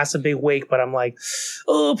cast a big wake, but I'm like,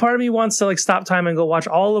 oh, part of me wants to stop time and go watch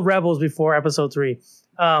all of Rebels before episode 3.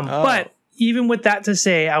 But even with that to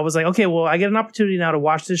say, I was like, okay, well, I get an opportunity now to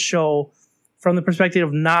watch this show from the perspective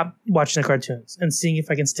of not watching the cartoons and seeing if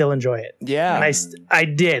I can still enjoy it. Yeah. And I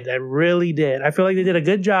did. I really did. I feel like they did a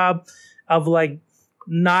good job of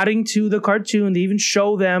nodding to the cartoon. They even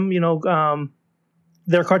show them,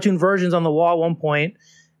 their cartoon versions on the wall at one point.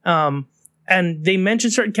 And they mention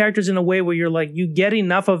certain characters in a way where you're you get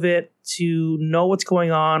enough of it to know what's going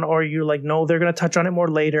on, or you're no, they're going to touch on it more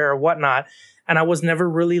later or whatnot. And I was never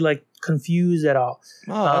really confused at all.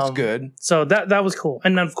 Oh, that's good. So that was cool.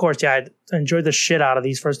 And then of course, I enjoyed the shit out of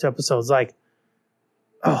these first 2 episodes.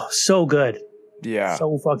 So good. Yeah.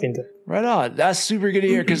 So fucking good. Right on. That's super good to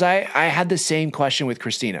hear because I had the same question with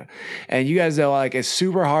Christina. And you guys know it's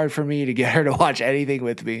super hard for me to get her to watch anything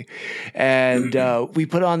with me. And we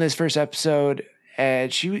put on this first episode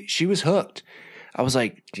and she was hooked. I was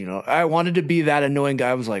like, I wanted to be that annoying guy.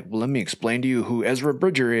 I was like, well, let me explain to you who Ezra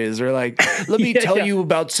Bridger is, or let me tell you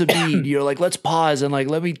about Sabine. Let's pause and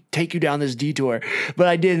let me take you down this detour. But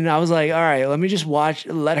I didn't. I was like, all right, let me just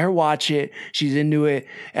let her watch it. She's into it,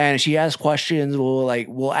 and if she has questions,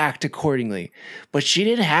 we'll act accordingly. But she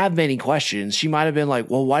didn't have many questions. She might have been like,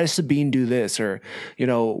 well, why does Sabine do this, or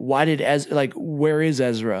why did where is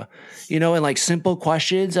Ezra? And simple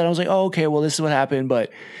questions. And I was like, oh, okay, well, this is what happened.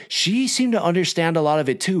 But she seemed to understand understand a lot of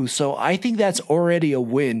it too. So I think that's already a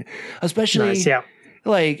win, especially nice, yeah.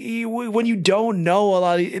 like when you don't know a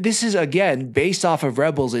lot of, this is again based off of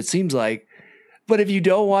Rebels, it seems like. But if you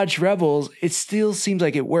don't watch Rebels, it still seems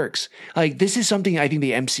like it works. Like, this is something I think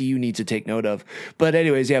the MCU needs to take note of. But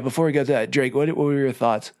anyways, yeah, before we get to that, Drake, what were your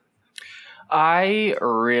thoughts? I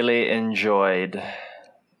really enjoyed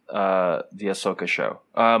the Ahsoka show.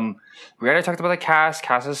 We already talked about the cast.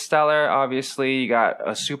 Cast is stellar, obviously. You got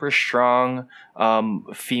a super strong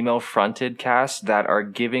female-fronted cast that are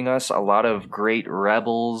giving us a lot of great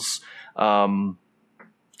Rebels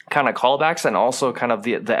kind of callbacks, and also kind of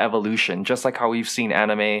the evolution, just like how we've seen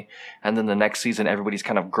anime, and then the next season everybody's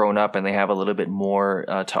kind of grown up and they have a little bit more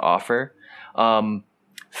to offer.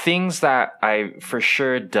 Things that I for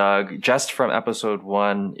sure dug just from episode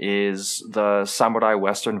 1 is the samurai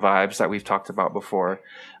western vibes that we've talked about before.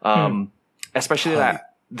 Especially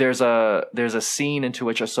that there's a scene into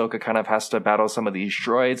which Ahsoka kind of has to battle some of these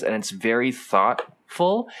droids, and it's very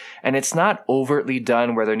thoughtful, and it's not overtly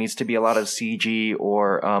done where there needs to be a lot of CG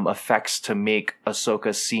or effects to make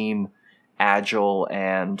Ahsoka seem agile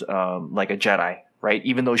and like a Jedi, right?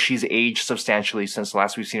 Even though she's aged substantially since the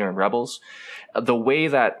last we've seen her in Rebels. The way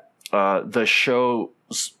that the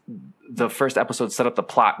first episode set up the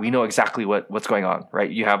plot, we know exactly what's going on, right?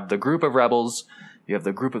 You have the group of rebels, you have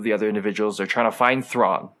the group of the other individuals, they're trying to find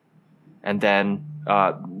Thrawn. And then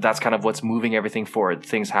that's kind of what's moving everything forward.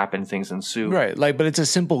 Things happen, things ensue. Right, like, but it's a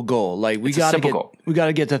simple goal. Like, we got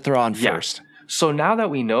to get to Thrawn first. So now that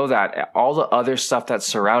we know that, all the other stuff that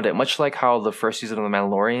surround it, much like how the first season of The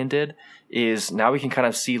Mandalorian did, is now we can kind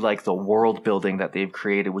of see like the world building that they've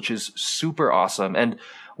created, which is super awesome. And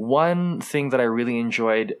one thing that I really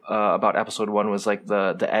enjoyed about episode 1 was like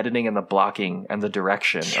the editing and the blocking and the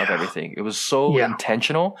direction of everything. It was so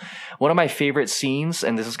intentional. One of my favorite scenes,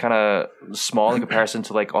 and this is kind of small in comparison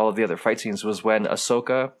to like all of the other fight scenes, was when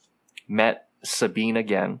Ahsoka met Sabine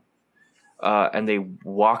again, and they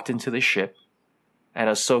walked into the ship, and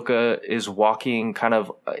Ahsoka is walking kind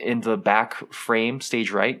of in the back frame, stage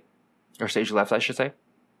right, or stage left, I should say.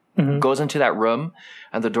 Goes into that room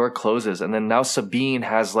and the door closes, and then now Sabine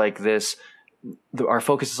has like this, our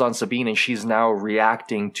focus is on Sabine, and she's now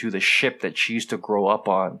reacting to the ship that she used to grow up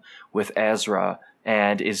on with Ezra,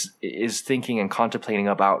 and is thinking and contemplating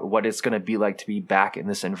about what it's going to be like to be back in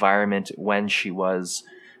this environment when she was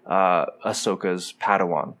Ahsoka's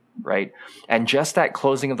Padawan, right? And just that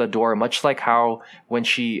closing of the door, much like how when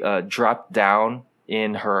she dropped down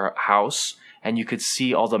in her house and you could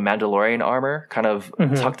see all the Mandalorian armor kind of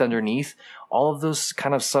tucked underneath, all of those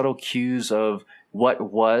kind of subtle cues of what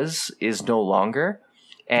was is no longer,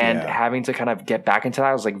 and having to kind of get back into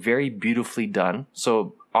that was like very beautifully done.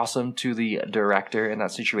 So awesome to the director in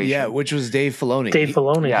that situation. Yeah, which was Dave Filoni. Dave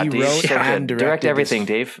Filoni. Yeah, he wrote and directed direct everything,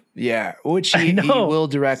 Dave. Yeah, which he will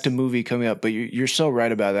direct a movie coming up, but you're so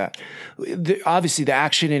right about that. Obviously, the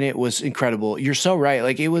action in it was incredible. You're so right.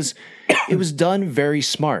 Like, it was done very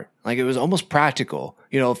smart. Like, it was almost practical.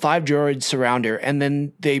 5 droids surround her, and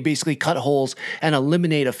then they basically cut holes and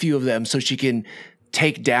eliminate a few of them so she can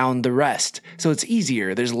take down the rest. So it's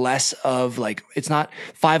easier. There's less of like, it's not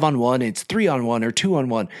 5-on-1, it's 3-on-1 or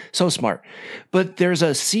 2-on-1. So smart. But there's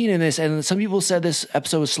a scene in this, and some people said this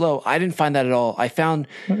episode was slow. I didn't find that at all. I found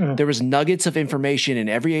there was nuggets of information in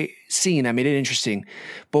every scene that made it interesting.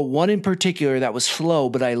 But one in particular that was slow,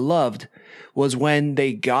 but I loved, was when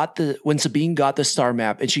when Sabine got the star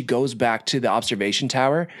map and she goes back to the observation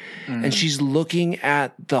tower and she's looking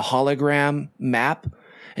at the hologram map.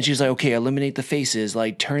 And she's like, okay, eliminate the faces,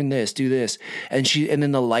 like turn this, do this. And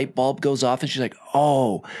then the light bulb goes off and she's like,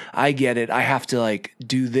 oh, I get it. I have to like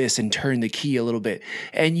do this and turn the key a little bit.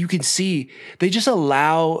 And you can see they just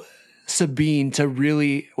allow Sabine to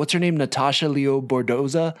really, what's her name? Natasha Leo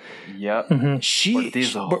Bordoza. Yep.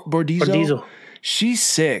 Bordizo. She's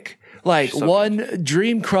sick. Like, so one good.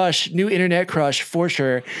 Dream crush, new internet crush for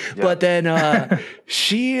sure. Yeah. But then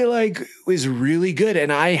she like was really good.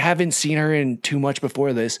 And I haven't seen her in too much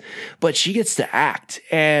before this, but she gets to act.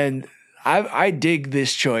 And I dig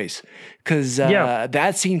this choice because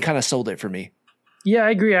that scene kind of sold it for me. Yeah, I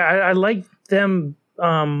agree. I like them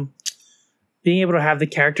being able to have the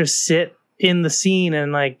characters sit in the scene,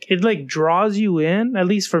 and like it like draws you in, at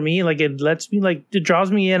least for me. Like, it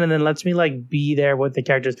draws me in and then lets me like be there with the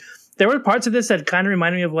characters. There were parts of this that kind of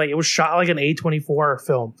reminded me of like, it was shot like an A24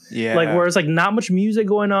 film. Yeah. Like, where it's like not much music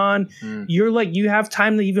going on. You're like, you have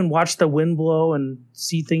time to even watch the wind blow and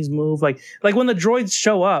see things move. Like when the droids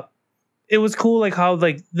show up, it was cool. Like how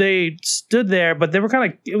like they stood there, but it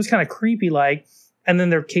was kind of creepy like, and then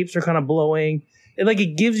their capes are kind of blowing.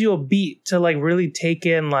 It gives you a beat to like really take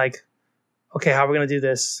in like, okay, how are we gonna do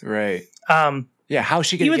this? Right. Yeah, how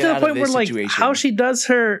she can even get to the out point of this where situation. like how she does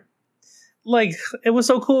her, like it was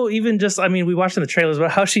so cool. Even just we watched in the trailers,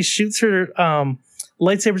 but how she shoots her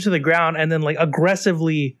lightsaber to the ground and then like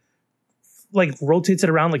aggressively like rotates it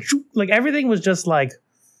around, like everything was just like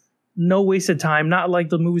no wasted time. Not like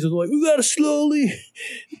the movies was like we gotta slowly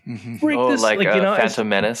break this, like Phantom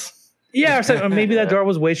Menace. Yeah, or maybe that door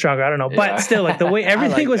was way stronger. I don't know, but still, like the way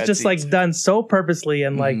everything was just like done so purposely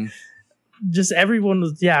and like. Just everyone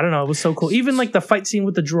was, I don't know, it was so cool. Even like the fight scene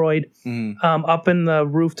with the droid up in the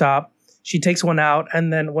rooftop, she takes one out,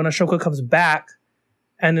 and then when Ahsoka comes back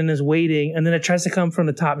and then is waiting, and then it tries to come from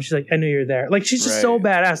the top, and she's like, I knew you're there. Like, she's just so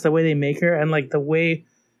badass the way they make her, and like the way,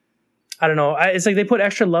 I don't know, it's like they put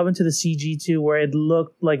extra love into the CG too, where it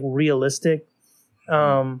looked like realistic.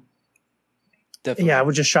 Definitely. Yeah, it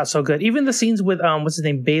was just shot so good. Even the scenes with what's his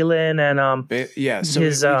name, Balin and so we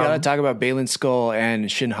gotta talk about Balin Skull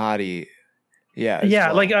and Shin Hati.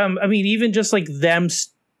 Yeah, well. Like even just like them,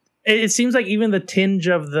 it seems like even the tinge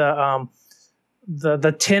of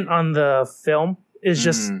the tint on the film is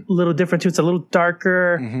just a little different too. It's a little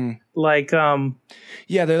darker, like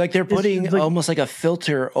they're putting like, almost like a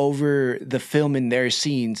filter over the film in their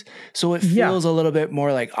scenes, so it feels a little bit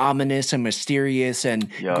more like ominous and mysterious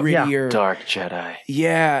and grittier. Dark Jedi.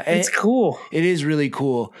 Yeah, it's cool. It is really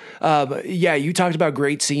cool. You talked about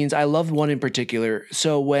great scenes. I love one in particular.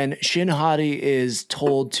 So when Shin Hati is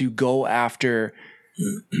told to go after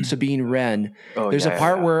Sabine Wren, there's a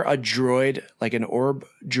part where a droid, like an orb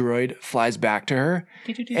droid, flies back to her,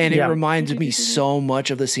 and it reminds me so much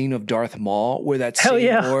of the scene of Darth Maul where that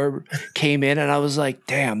same orb came in, and I was like,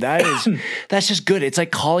 damn, that's just good. It's like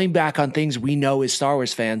calling back on things we know as Star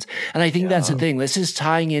Wars fans, and I think that's the thing. This is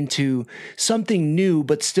tying into something new,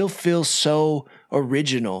 but still feels so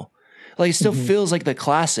original. Like, it still feels like the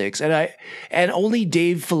classics, and only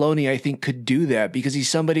Dave Filoni, I think, could do that, because he's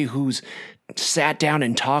somebody who's sat down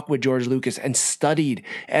and talked with George Lucas and studied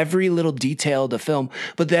every little detail of the film,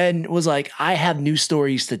 but then was like, I have new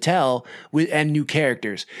stories to tell and new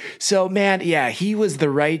characters. So man, he was the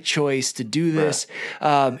right choice to do this.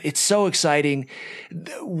 It's so exciting.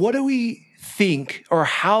 What do we think,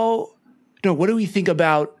 what do we think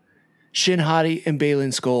about Shin Hati and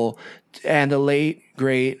Balin Skull and the late,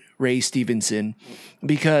 great Ray Stevenson?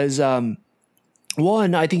 Because one,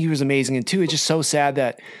 I think he was amazing, and two, it's just so sad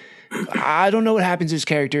that I don't know what happens to his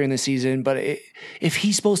character in the season, but if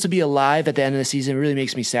he's supposed to be alive at the end of the season, it really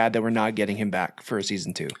makes me sad that we're not getting him back for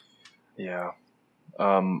season 2. Yeah.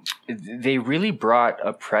 They really brought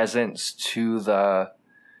a presence to so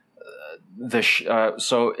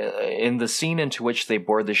in the scene into which they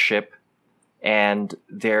board the ship and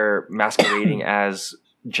they're masquerading as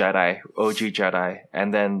Jedi, OG Jedi,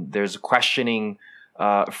 and then there's questioning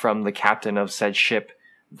from the captain of said ship.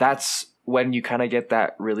 That's when you kind of get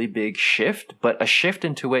that really big shift, but a shift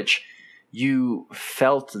into which you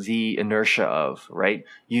felt the inertia of, right?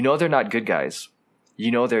 You know they're not good guys.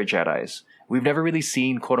 You know they're Jedis. We've never really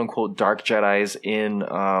seen quote unquote dark Jedis in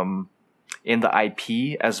the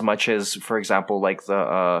IP as much as, for example, like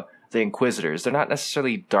the Inquisitors. They're not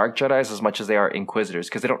necessarily dark Jedis as much as they are Inquisitors,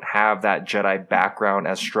 because they don't have that Jedi background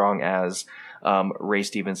as strong as Ray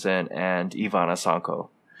Stevenson and Ivana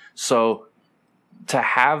Sanko. So to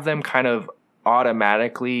have them kind of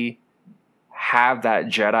automatically have that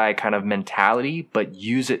Jedi kind of mentality, but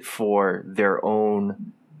use it for their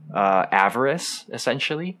own avarice,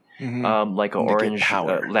 essentially, like an orange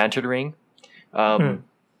lantern ring. To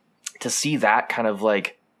see that kind of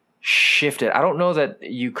like shifted, I don't know that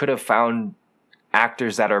you could have found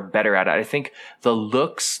actors that are better at it. I think the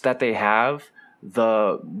looks that they have,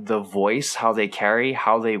 the voice, how they carry,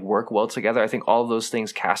 how they work well together, I think all of those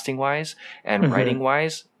things, casting wise and writing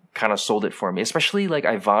wise, kind of sold it for me. Especially like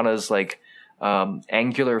Ivana's like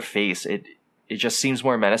angular face, it just seems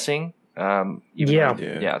more menacing.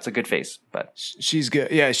 It's a good face, but she's good.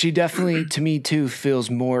 Yeah, she definitely, to me too, feels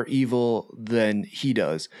more evil than he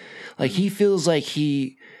does. Like, he feels like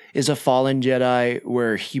he is a fallen Jedi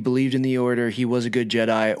where he believed in the Order, he was a good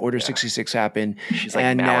Jedi, Order 66 happened, she's like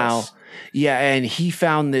and malice. and he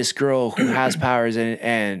found this girl who has powers,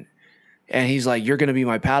 and he's like, you're going to be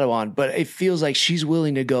my Padawan. But it feels like she's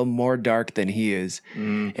willing to go more dark than he is.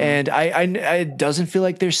 And I it doesn't feel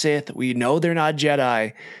like they're Sith. We know they're not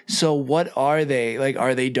Jedi. So what are they? Like,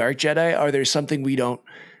 are they dark Jedi? Are there something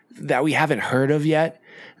that we haven't heard of yet?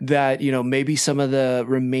 That, maybe some of the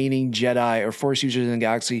remaining Jedi or Force users in the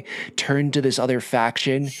galaxy turned to this other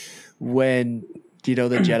faction when, the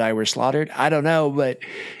Jedi were slaughtered. I don't know, but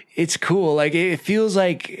it's cool. Like, it feels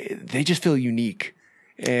like they just feel unique.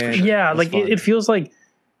 And it feels like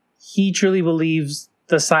he truly believes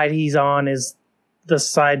the side he's on is the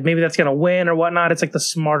side maybe that's gonna win or whatnot. It's like the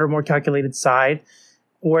smarter, more calculated side,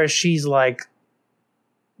 whereas she's like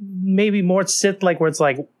maybe more Sith, like where it's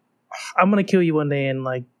like I'm gonna kill you one day and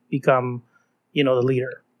like become, the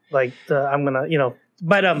leader. Like I'm gonna,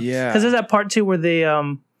 but because there's that part too where they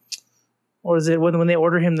or is it when they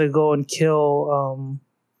order him to go and kill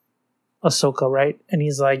Ahsoka, right? And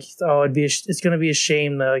he's like, oh, it's gonna be a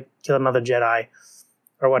shame to like, kill another Jedi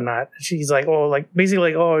or whatnot. She's like, oh, like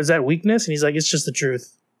basically like, oh, is that weakness? And he's like, it's just the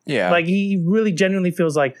truth. Yeah, like he really genuinely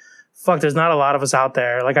feels like, fuck, there's not a lot of us out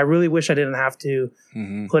there. Like I really wish I didn't have to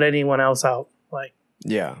put anyone else out. Like,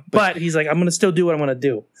 yeah, but he's like, I'm gonna still do what I'm gonna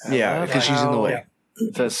do. Yeah, because she's in the way.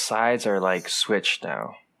 The sides are like switched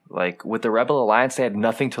now. Like with the Rebel Alliance, they had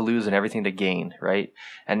nothing to lose and everything to gain, right?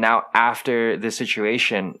 And now after this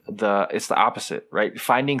situation, it's the opposite, right?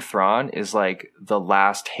 Finding Thrawn is like the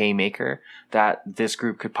last haymaker that this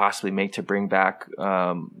group could possibly make to bring back,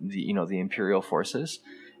 the Imperial forces,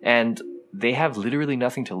 and they have literally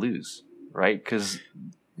nothing to lose, right? Because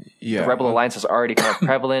the Rebel Alliance is already kind of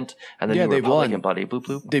prevalent, and the New Republic and bloody bloop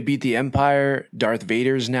bloop. They beat the Empire. Darth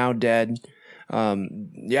Vader's now dead.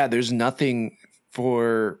 There's nothing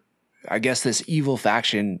for, I guess, this evil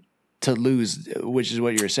faction to lose, which is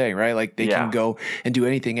what you were saying, right? Like they can go and do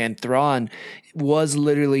anything. And Thrawn was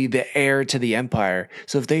literally the heir to the Empire.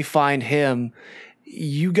 So if they find him,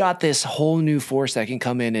 you got this whole new force that can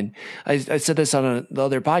come in. And I said this on the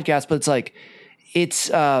other podcast, but it's like, it's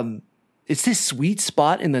this sweet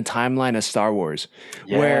spot in the timeline of Star Wars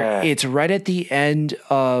where it's right at the end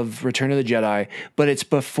of Return of the Jedi, but it's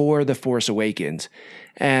before The Force Awakens.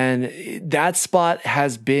 And that spot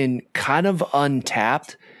has been kind of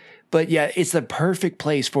untapped, but it's the perfect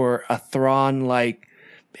place for a Thrawn-like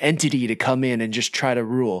entity to come in and just try to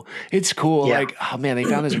rule. It's cool. Yeah. Like, oh man, they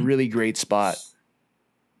found this really great spot.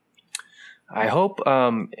 I hope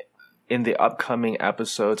in the upcoming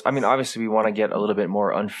episodes, I mean, obviously we want to get a little bit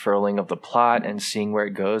more unfurling of the plot and seeing where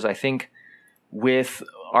it goes. I think with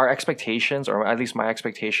our expectations, or at least my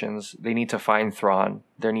expectations, they need to find Thrawn.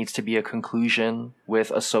 There needs to be a conclusion with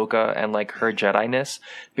Ahsoka and like her Jedi-ness,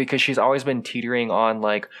 because she's always been teetering on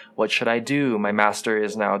like, what should I do? My master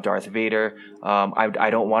is now Darth Vader. I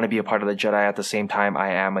don't want to be a part of the Jedi at the same time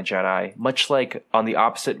I am a Jedi. Much like on the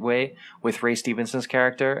opposite way with Ray Stevenson's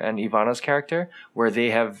character and Ivana's character, where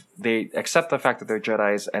they accept the fact that they're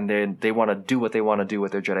Jedis and then they want to do what they want to do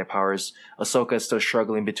with their Jedi powers. Ahsoka is still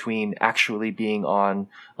struggling between actually being on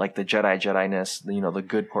like the Jedi-ness, the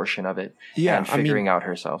good portion of it, and figuring out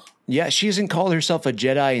herself. Yeah, she hasn't called herself a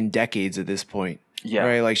Jedi in decades at this point. Yeah.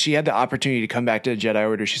 Right? Like she had the opportunity to come back to the Jedi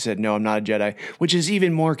Order. She said, no, I'm not a Jedi, which is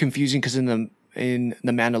even more confusing because in the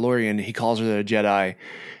Mandalorian, he calls her a Jedi.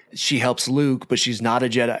 She helps Luke, but she's not a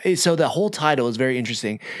Jedi. So the whole title is very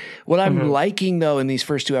interesting. What I'm liking though in these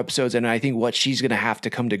first two episodes, and I think what she's going to have to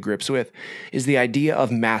come to grips with, is the idea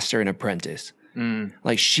of master and apprentice.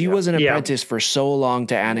 Like she was an apprentice for so long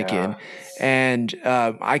to Anakin, and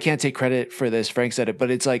I can't take credit for this. Frank said it, but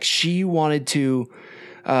it's like she wanted to.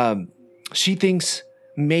 She thinks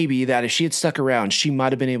maybe that if she had stuck around, she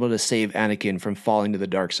might have been able to save Anakin from falling to the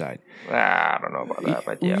dark side. I don't know about that,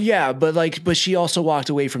 but yeah. But she also walked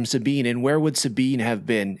away from Sabine, and where would Sabine have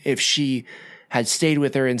been if she had stayed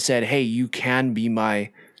with her and said, "Hey, you can be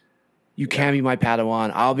my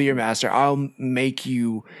Padawan. I'll be your master. I'll make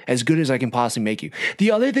you as good as I can possibly make you."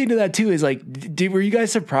 The other thing to that too is like, were you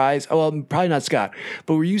guys surprised? Oh, well, probably not Scott,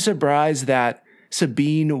 but were you surprised that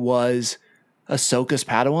Sabine was Ahsoka's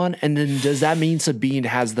Padawan? And then does that mean Sabine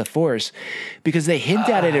has the Force? Because they hint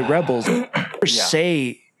at it at Rebels.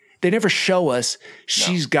 They never show us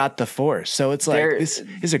she's got the Force. So it's like, this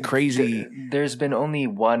is a crazy... There's been only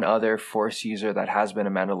one other Force user that has been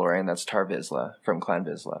a Mandalorian. That's Tar Vizsla from Clan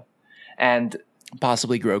Vizsla. And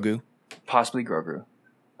possibly Grogu.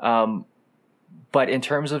 But in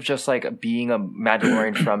terms of just like being a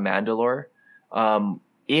Mandalorian from Mandalore,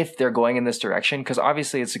 if they're going in this direction, because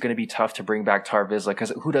obviously it's going to be tough to bring back Tar Vizsla,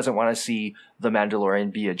 because who doesn't want to see the Mandalorian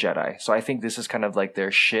be a Jedi? So I think this is kind of like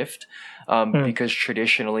their shift, because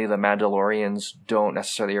traditionally the Mandalorians don't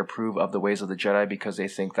necessarily approve of the ways of the Jedi, because they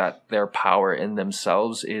think that their power in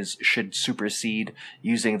themselves should supersede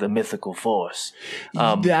using the mythical Force.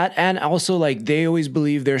 That, and also like they always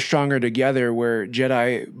believe they're stronger together, where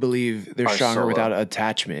Jedi believe they're stronger without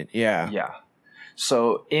attachment. Yeah.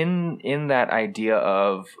 So in that idea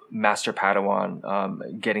of Master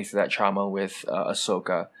Padawan getting through that trauma with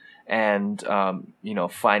Ahsoka and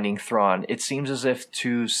finding Thrawn, it seems as if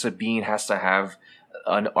too Sabine has to have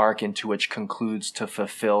an arc into which concludes to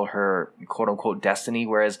fulfill her quote unquote destiny,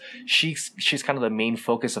 whereas she's kind of the main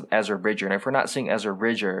focus of Ezra Bridger. And if we're not seeing Ezra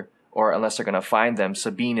Bridger or unless they're going to find them,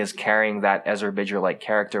 Sabine is carrying that Ezra Bridger-like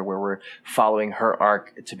character where we're following her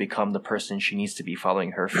arc to become the person she needs to be,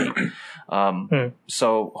 following her fate.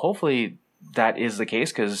 So hopefully that is the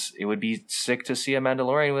case, because it would be sick to see a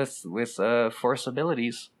Mandalorian with Force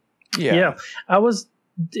abilities. Yeah. I was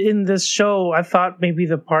in this show, I thought maybe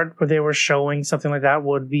the part where they were showing something like that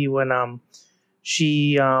would be when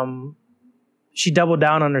she doubled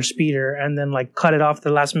down on her speeder and then like cut it off at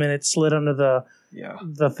the last minute, slid under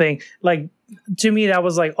the thing. Like, to me, that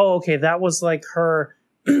was like, oh, okay, that was like her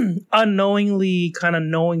unknowingly kind of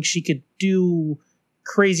knowing she could do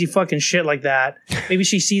crazy fucking shit like that. Maybe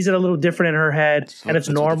she sees it a little different in her head, and it's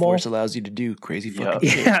normal. What the Force allows you to do crazy fucking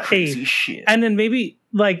shit. Yeah, crazy shit. And then maybe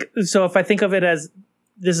like, so if I think of it as,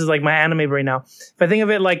 this is like my anime right now. If I think of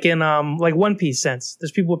it like in like One Piece sense,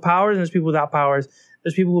 there's people with powers and there's people without powers.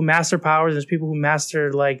 There's people who master powers. There's people who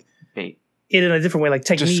master like it in a different way, like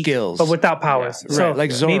technique, just skills, but without powers. Yeah, so right,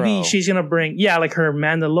 like Zoro. Maybe she's gonna bring like her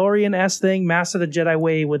Mandalorian-esque thing, master the Jedi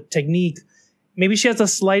way with technique. Maybe she has the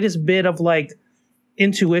slightest bit of like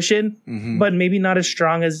intuition, but maybe not as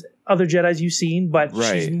strong as other Jedis you've seen. But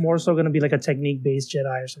she's more so gonna be like a technique-based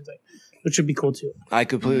Jedi or something, which would be cool too. I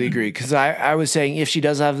completely agree, because I was saying if she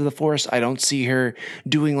does have the Force, I don't see her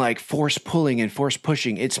doing like Force pulling and Force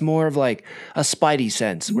pushing. It's more of like a Spidey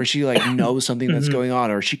sense where she like knows something that's going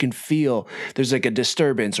on, or she can feel there's like a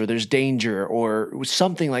disturbance or there's danger or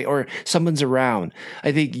something like, or someone's around.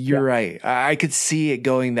 I think you're right. I could see it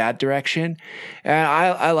going that direction, and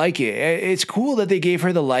I like it. It's cool that they gave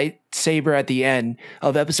her the lightsaber at the end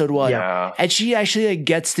of episode 1, and she actually like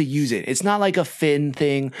gets to use it. It's not like a Finn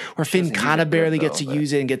thing where Finn kind of barely gets to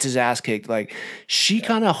use it and gets his ass kicked. Like, she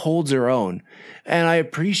kind of holds her own, and I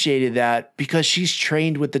appreciated that because she's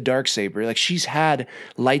trained with the Darksaber. Like, she's had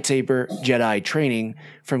lightsaber Jedi training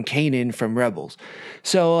from Kanan from Rebels.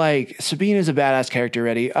 So like, Sabine is a badass character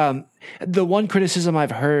already. The one criticism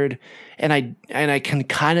I've heard, and I can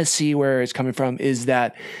kind of see where it's coming from, is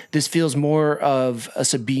that this feels more of a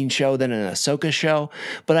Sabine show than an Ahsoka show.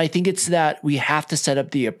 But I think it's that we have to set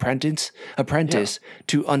up the apprentice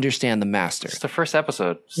to understand the master. It's the first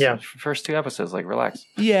episode. First 2 episodes. Like, relax.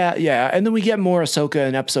 Yeah. And then we get more Ahsoka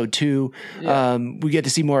in episode 2. We get to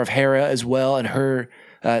see more of Hera as well, and her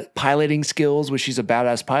piloting skills, which she's a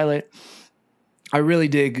badass pilot. I really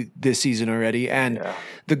dig this season already, and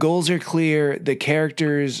the goals are clear. The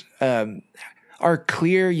characters are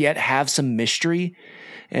clear yet have some mystery,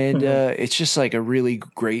 and it's just like a really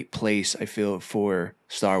great place, I feel, for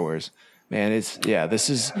Star Wars. Man, this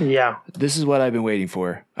is what I've been waiting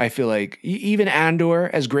for. I feel like even Andor,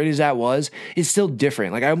 as great as that was, is still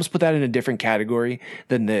different. Like, I almost put that in a different category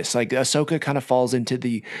than this. Like, Ahsoka kind of falls into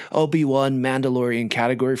the Obi-Wan Mandalorian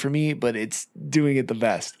category for me, but it's doing it the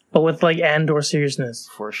best. But with like Andor seriousness,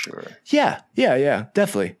 for sure. Yeah,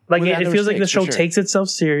 definitely. Like, it feels like the show takes itself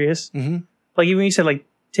serious. Like, even when you said like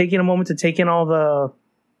taking a moment to take in all the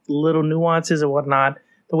little nuances and whatnot,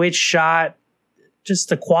 the way it's shot. Just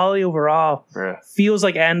the quality overall feels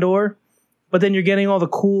like Andor, but then you're getting all the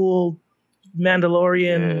cool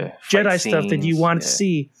Mandalorian Jedi stuff that you want to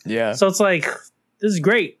see. Yeah. So it's like, this is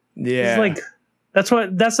great. Yeah. It's like,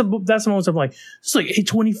 that's the moment I'm like, it's like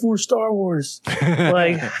A24 Star Wars.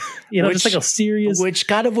 Like, just like a serious. Which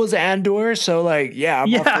kind of was Andor. So like,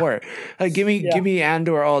 I'm all for it. Like, give me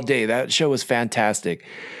Andor all day. That show was fantastic.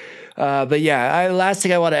 But last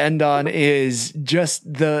thing I want to end on is just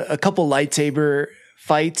a couple lightsaber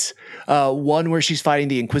fights. One where she's fighting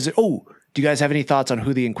the Inquisitor. Oh, do you guys have any thoughts on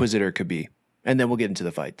who the Inquisitor could be? And then we'll get into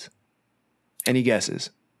the fights. Any guesses?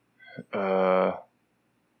 I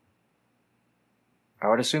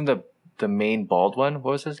would assume the main bald one.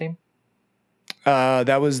 What was his name?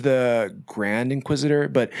 That was the Grand Inquisitor,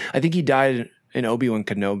 but I think he died in Obi-Wan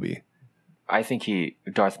Kenobi. I think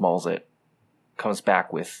Darth Maul's it. Comes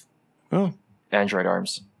back with android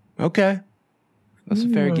arms. Okay. That's a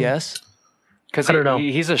fair guess. Because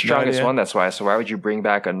he's the strongest one, that's why. So why would you bring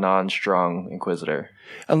back a non-strong Inquisitor?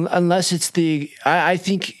 Unless it's I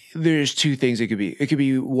think there's 2 things it could be. It could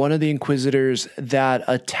be one of the Inquisitors that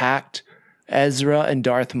attacked Ezra and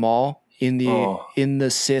Darth Maul in the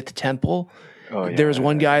Sith temple. There was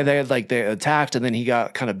one guy that they attacked, and then he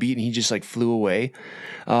got kind of beaten. He just like flew away.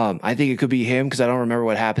 I think it could be him, because I don't remember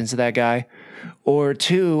what happens to that guy. Or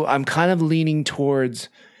 2, I'm kind of leaning towards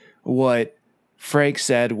what Frank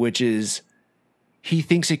said, which is he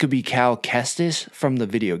thinks it could be Cal Kestis from the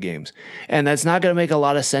video games. And that's not going to make a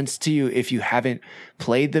lot of sense to you if you haven't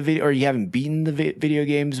played the video or you haven't beaten the video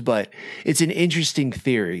games, but it's an interesting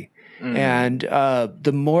theory. And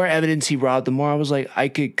the more evidence he brought, the more I was like, I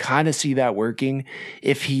could kind of see that working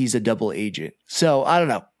if he's a double agent. So I don't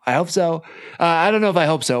know. I hope so. I don't know if I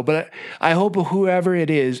hope so, but I hope whoever it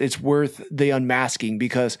is, it's worth the unmasking,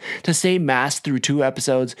 because to stay masked through 2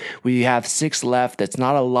 episodes, we have 6 left. That's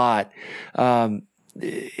not a lot.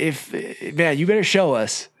 If man, you better show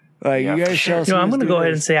us. Like, you gotta show us. I'm going to go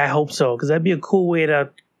ahead and say I hope so, because that'd be a cool way to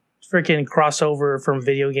freaking cross over from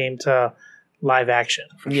video game to live action.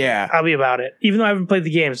 Yeah, I'll be about it. Even though I haven't played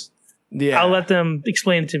the games, I'll let them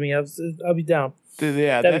explain it to me. I'll be down.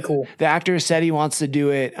 Yeah, that'd be cool. The actor said he wants to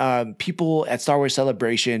do it. People at Star Wars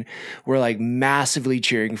Celebration were like massively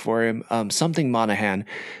cheering for him. Something Monahan,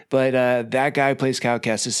 but that guy who plays Cal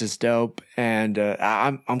Kestis is dope, and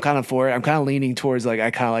I'm kind of for it. I'm kind of leaning towards like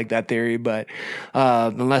I kind of like that theory, but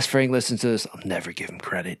unless Frank listens to this, I'll never give him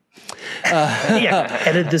credit.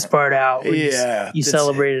 Edit this part out. You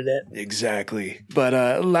celebrated it exactly.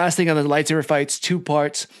 But last thing on the lightsaber fights, 2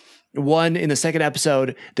 parts. One, in the second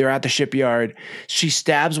episode, they're at the shipyard. She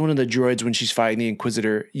stabs one of the droids when she's fighting the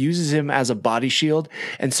Inquisitor, uses him as a body shield,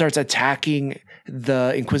 and starts attacking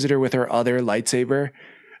the Inquisitor with her other lightsaber.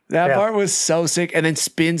 That part was so sick. And then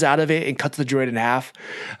spins out of it and cuts the droid in half.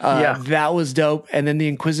 That was dope. And then the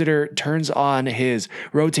Inquisitor turns on his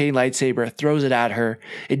rotating lightsaber, throws it at her.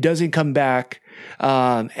 It doesn't come back.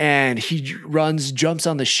 And he jumps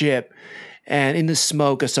on the ship. And in the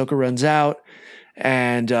smoke, Ahsoka runs out.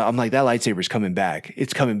 And I'm like, that lightsaber's coming back.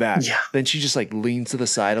 It's coming back. Yeah. Then she just like leans to the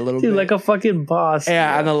side a little bit. Like a fucking boss.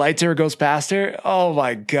 Yeah, and the lightsaber goes past her. Oh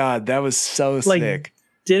my God, that was so sick.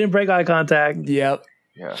 Didn't break eye contact. Yep.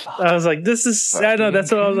 Yeah. I was like, this is, I know,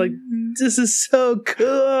 that's what I was like, this is so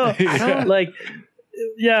cool. I don't like,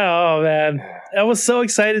 oh man. I was so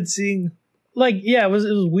excited seeing, it was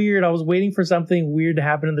weird. I was waiting for something weird to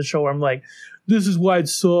happen in the show where I'm like, this is why it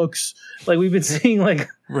sucks. Like, we've been seeing I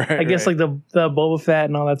guess like the Boba Fett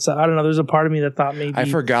and all that stuff. I don't know. There's a part of me that thought maybe I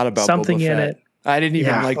forgot about something Boba Fett. in it. I didn't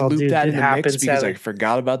even loop that in the mix because sadly. I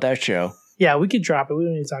forgot about that show. Yeah, we could drop it. We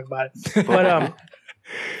don't need to talk about it. But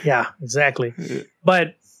yeah, exactly.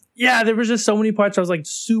 But yeah, there was just so many parts. I was like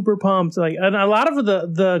super pumped. Like, and a lot of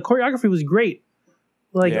the choreography was great.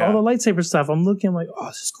 Like all the lightsaber stuff. I'm looking, I'm like, oh,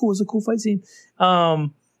 this is cool. It's a cool fight scene.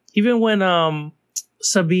 Even when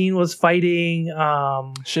Sabine was fighting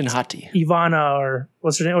Shinhati. Ivana, or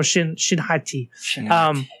what's her name? Oh, Shinhati.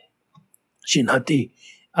 Shinhati.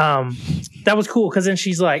 That was cool because then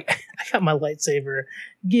she's like, I got my lightsaber.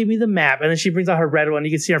 Give me the map. And then she brings out her red one. You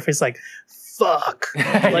can see her face like, fuck.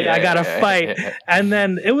 Like, I gotta fight. And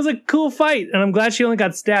then it was a cool fight. And I'm glad she only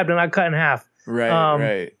got stabbed and not cut in half.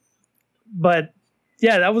 Right. But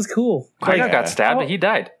yeah, that was cool. Qui-Gon got stabbed and he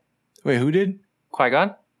died. Wait, who did?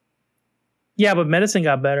 Qui-Gon? Yeah, but medicine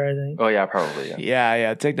got better, I think. Oh, yeah, probably.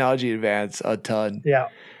 Yeah. Technology advanced a ton. Yeah.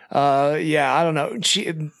 I don't know.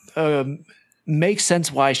 She makes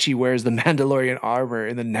sense why she wears the Mandalorian armor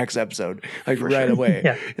in the next episode, right away.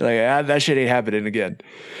 Like, that shit ain't happening again.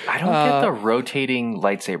 I don't get the rotating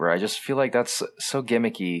lightsaber. I just feel like that's so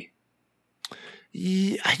gimmicky.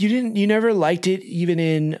 You never liked it, even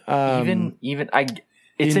in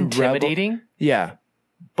it's in intimidating. Rebel? Yeah,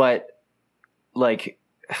 but like,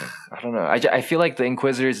 I don't know. I feel like the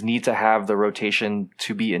Inquisitors need to have the rotation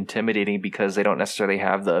to be intimidating because they don't necessarily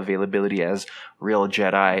have the availability as real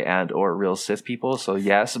Jedi and or real Sith people. So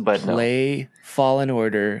yes, but play Fallen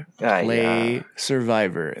Order, play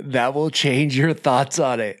Survivor. That will change your thoughts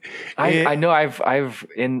on it. I know.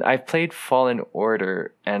 I've played Fallen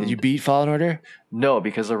Order, and did you beat Fallen Order? No,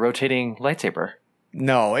 because the rotating lightsaber.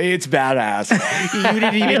 No, it's badass.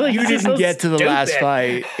 You didn't get to the last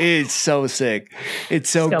fight. It's so sick. It's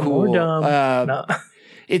so cool. More dumb. No.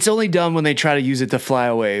 It's only dumb when they try to use it to fly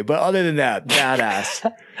away. But other than that, badass.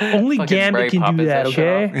 Only Gambit can do that,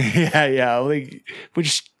 okay? Yeah.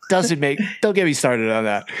 Which doesn't make... Don't get me started on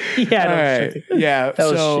that. Yeah. All right. Yeah.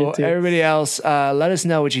 So shit, everybody else, let us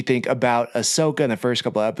know what you think about Ahsoka in the first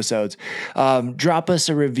couple of episodes. Drop us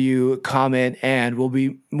a review, comment, and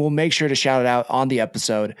we'll make sure to shout it out on the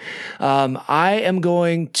episode. I'm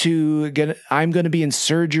going to be in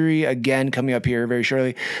surgery again coming up here very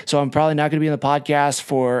shortly. So I'm probably not going to be in the podcast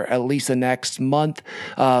for at least the next month.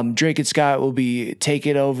 Drake and Scott will be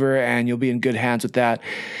taking over and you'll be in good hands with that.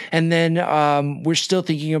 And then we're still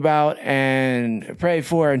thinking about and pray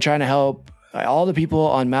for and trying to help all the people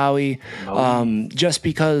on Maui. Just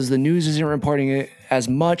because the news isn't reporting it as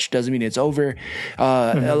much doesn't mean it's over.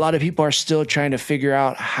 A lot of people are still trying to figure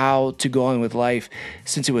out how to go on with life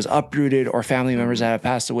since it was uprooted, or family members that have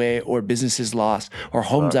passed away, or businesses lost, or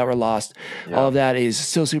homes that were lost. All of that is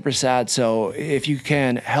still super sad. So if you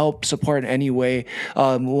can help support in any way,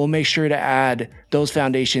 we'll make sure to add those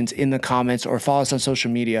foundations in the comments or follow us on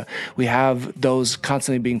social media. We have those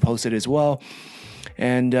constantly being posted as well.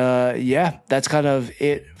 And yeah, that's kind of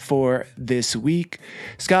it for this week.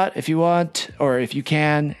 Scott, if you want, or if you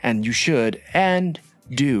can, and you should, and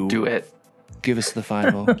do it, give us the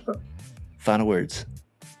final words.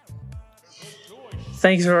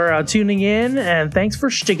 Thanks for tuning in, and thanks for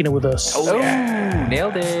sticking it with us. Oh yeah,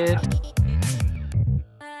 nailed it.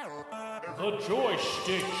 The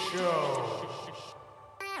Joystick Show.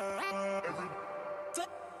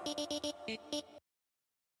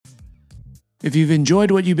 If you've enjoyed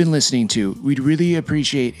what you've been listening to, we'd really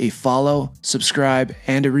appreciate a follow, subscribe,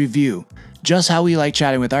 and a review. Just how we like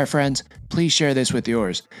chatting with our friends, please share this with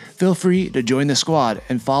yours. Feel free to join the squad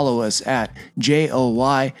and follow us at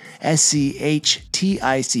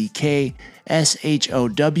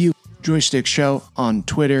JoyStickShow Joystick Show on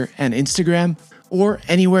Twitter and Instagram, or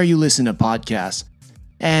anywhere you listen to podcasts.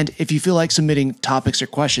 And if you feel like submitting topics or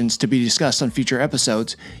questions to be discussed on future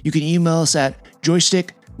episodes, you can email us at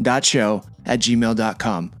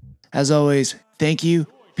joystick.show@gmail.com. As always, thank you,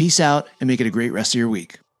 peace out, and make it a great rest of your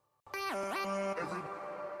week.